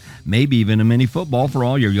shorts, maybe even a mini football for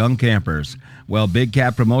all your young campers. Well, Big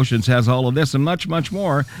Cat Promotions has all of this and much, much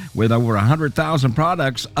more. With over 100,000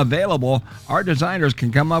 products available, our designers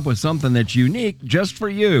can come up with something that's unique just for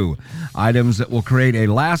you. Items that will create a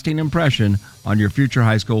lasting impression on your future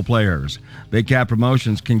high school players. Big Cat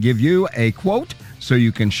Promotions can give you a quote so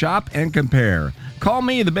you can shop and compare. Call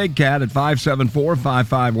me, the Big Cat, at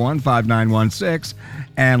 574-551-5916,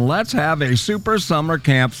 and let's have a super summer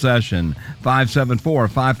camp session.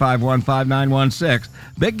 574-551-5916.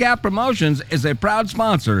 Big Cat Promotions is a proud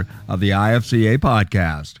sponsor of the IFCA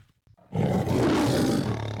podcast.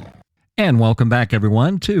 And welcome back,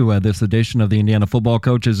 everyone, to this edition of the Indiana Football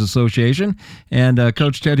Coaches Association. And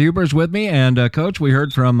Coach Ted Huber is with me. And, Coach, we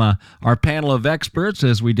heard from our panel of experts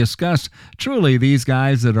as we discussed truly these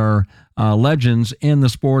guys that are legends in the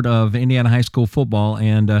sport of Indiana high school football.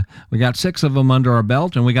 And we got 6 of them under our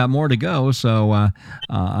belt, and we got more to go. So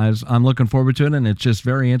I'm looking forward to it, and it's just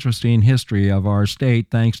very interesting history of our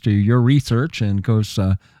state thanks to your research. And, Coach,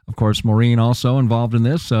 of course, Maureen also involved in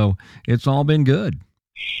this. So it's all been good.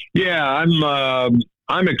 Yeah, I'm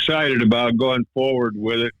excited about going forward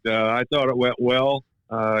with it. I thought it went well.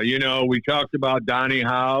 We talked about Donnie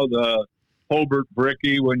Howe, the Hobart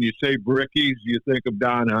Bricky. When you say Brickies, you think of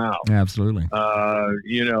Don Howe. Absolutely.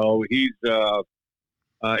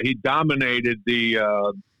 He dominated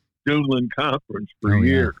the Duneland Conference for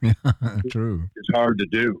years. True. It's hard to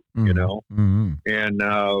do, And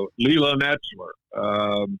Leland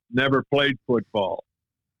Etzler never played football.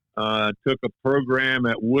 Took a program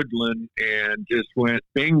at Woodland and just went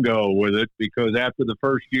bingo with it, because after the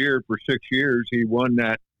first year, for 6 years, he won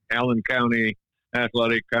that Allen County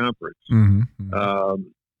Athletic Conference. His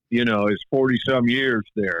 40-some years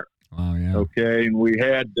there. Oh, yeah. Okay, and we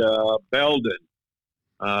had Belden,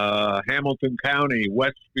 Hamilton County,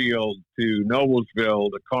 Westfield to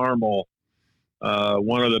Noblesville to Carmel.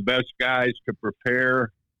 One of the best guys to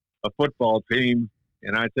prepare a football team,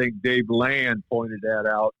 and I think Dave Land pointed that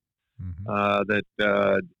out.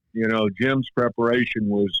 Jim's preparation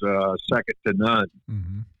was second to none.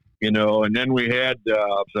 And then we had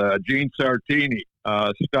Gene Sartini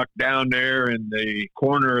stuck down there in the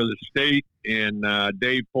corner of the state, and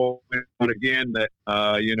Dave pointed out again that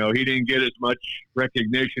he didn't get as much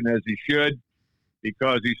recognition as he should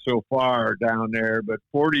because he's so far down there. But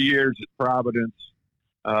 40 years at Providence,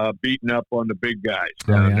 beating up on the big guys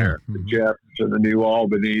down there, the Jeffs and the New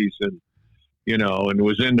Albanese, and and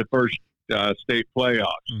was in the first state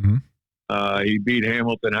playoffs. He beat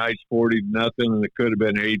Hamilton Heights 40-0, and it could have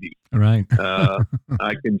been 80. Right.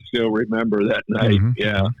 I can still remember that night.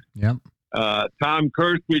 Yeah. Yep. Tom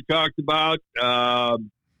Kurth, we talked about,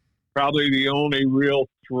 probably the only real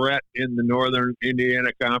threat in the Northern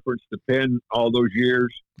Indiana Conference to pin all those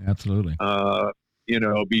years. Absolutely.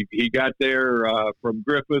 He got there from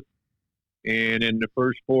Griffith, and in the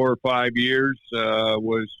first 4 or 5 years,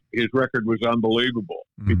 his record was unbelievable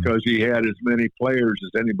because he had as many players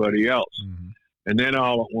as anybody else. And then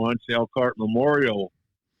all at once, Elkhart Memorial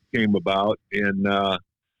came about, and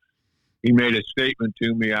he made a statement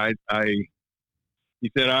to me.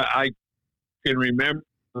 He said, I can remember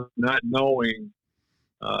not knowing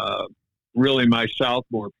really my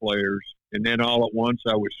Southmore players, and then all at once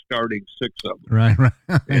I was starting 6 of them. Right.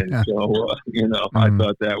 And so, I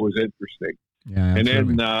thought that was interesting. Yeah, and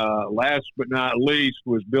then last but not least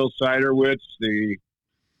was Bill Siderwitz, the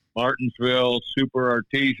Martinsville Super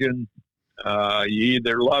Artesian. You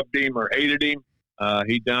either loved him or hated him.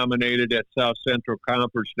 He dominated at South Central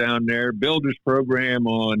Conference down there, built his program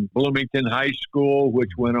on Bloomington High School,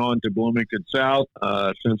 which went on to Bloomington South,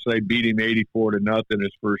 since they beat him 84-0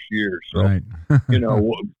 his first year. So, right.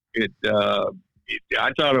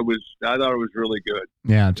 I thought it was really good.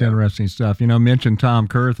 Yeah, it's interesting stuff. Mentioned Tom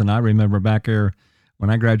Kurth, and I remember back there when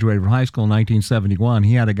I graduated from high school in 1971,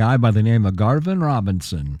 he had a guy by the name of Garvin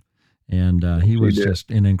Robinson, and he was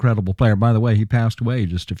just an incredible player. By the way, he passed away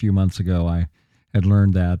just a few months ago. I had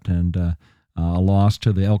learned that, and a loss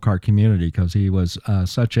to the Elkhart community because he was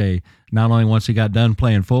not only once he got done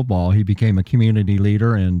playing football, he became a community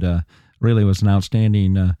leader and really was an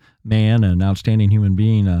outstanding man, an outstanding human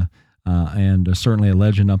being, and certainly a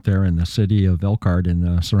legend up there in the city of Elkhart and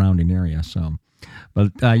the surrounding area. So,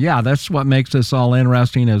 but that's what makes this all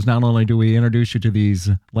interesting is not only do we introduce you to these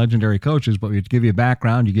legendary coaches, but we give you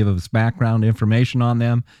background, you give us background information on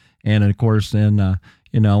them, and of course then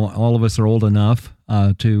all of us are old enough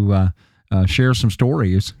to share some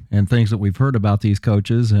stories and things that we've heard about these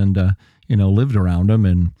coaches and, lived around them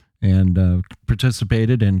and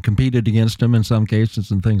participated and competed against them in some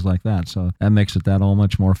cases and things like that. So that makes it that all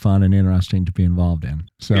much more fun and interesting to be involved in.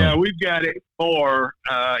 So yeah, we've got 8 more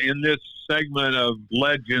in this segment of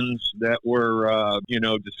legends that were,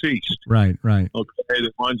 deceased. Right. Okay,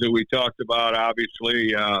 the ones that we talked about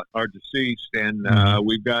obviously are deceased, and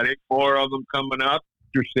we've got 8 more of them coming up.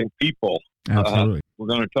 Interesting people. Absolutely. We're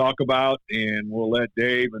going to talk about, and we'll let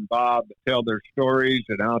Dave and Bob tell their stories,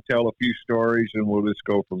 and I'll tell a few stories, and we'll just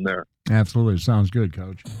go from there. Absolutely. Sounds good,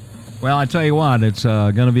 Coach. Well, I tell you what, it's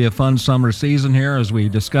going to be a fun summer season here as we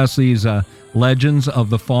discuss these Legends of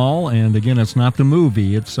the Fall. And again, it's not the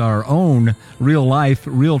movie. It's our own real life,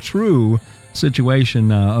 real true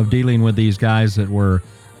situation of dealing with these guys that were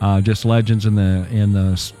just legends in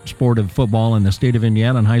the sport of football in the state of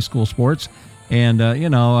Indiana and high school sports. And,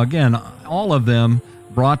 again, all of them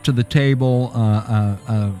brought to the table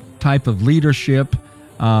a type of leadership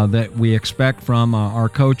that we expect from our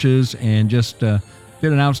coaches, and just did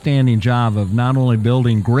an outstanding job of not only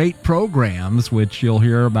building great programs, which you'll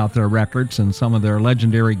hear about their records and some of their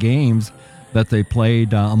legendary games that they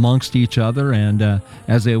played amongst each other and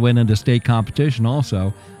as they went into state competition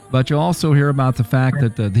also, but you'll also hear about the fact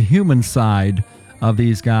that the human side of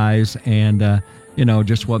these guys and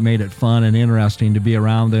just what made it fun and interesting to be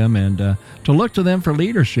around them and to look to them for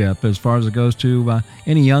leadership as far as it goes to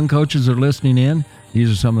any young coaches that are listening in. These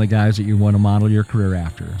are some of the guys that you want to model your career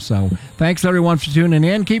after. So thanks, everyone, for tuning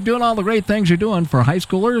in. Keep doing all the great things you're doing for high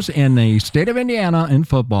schoolers in the state of Indiana in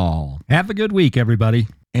football. Have a good week, everybody,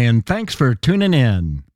 and thanks for tuning in.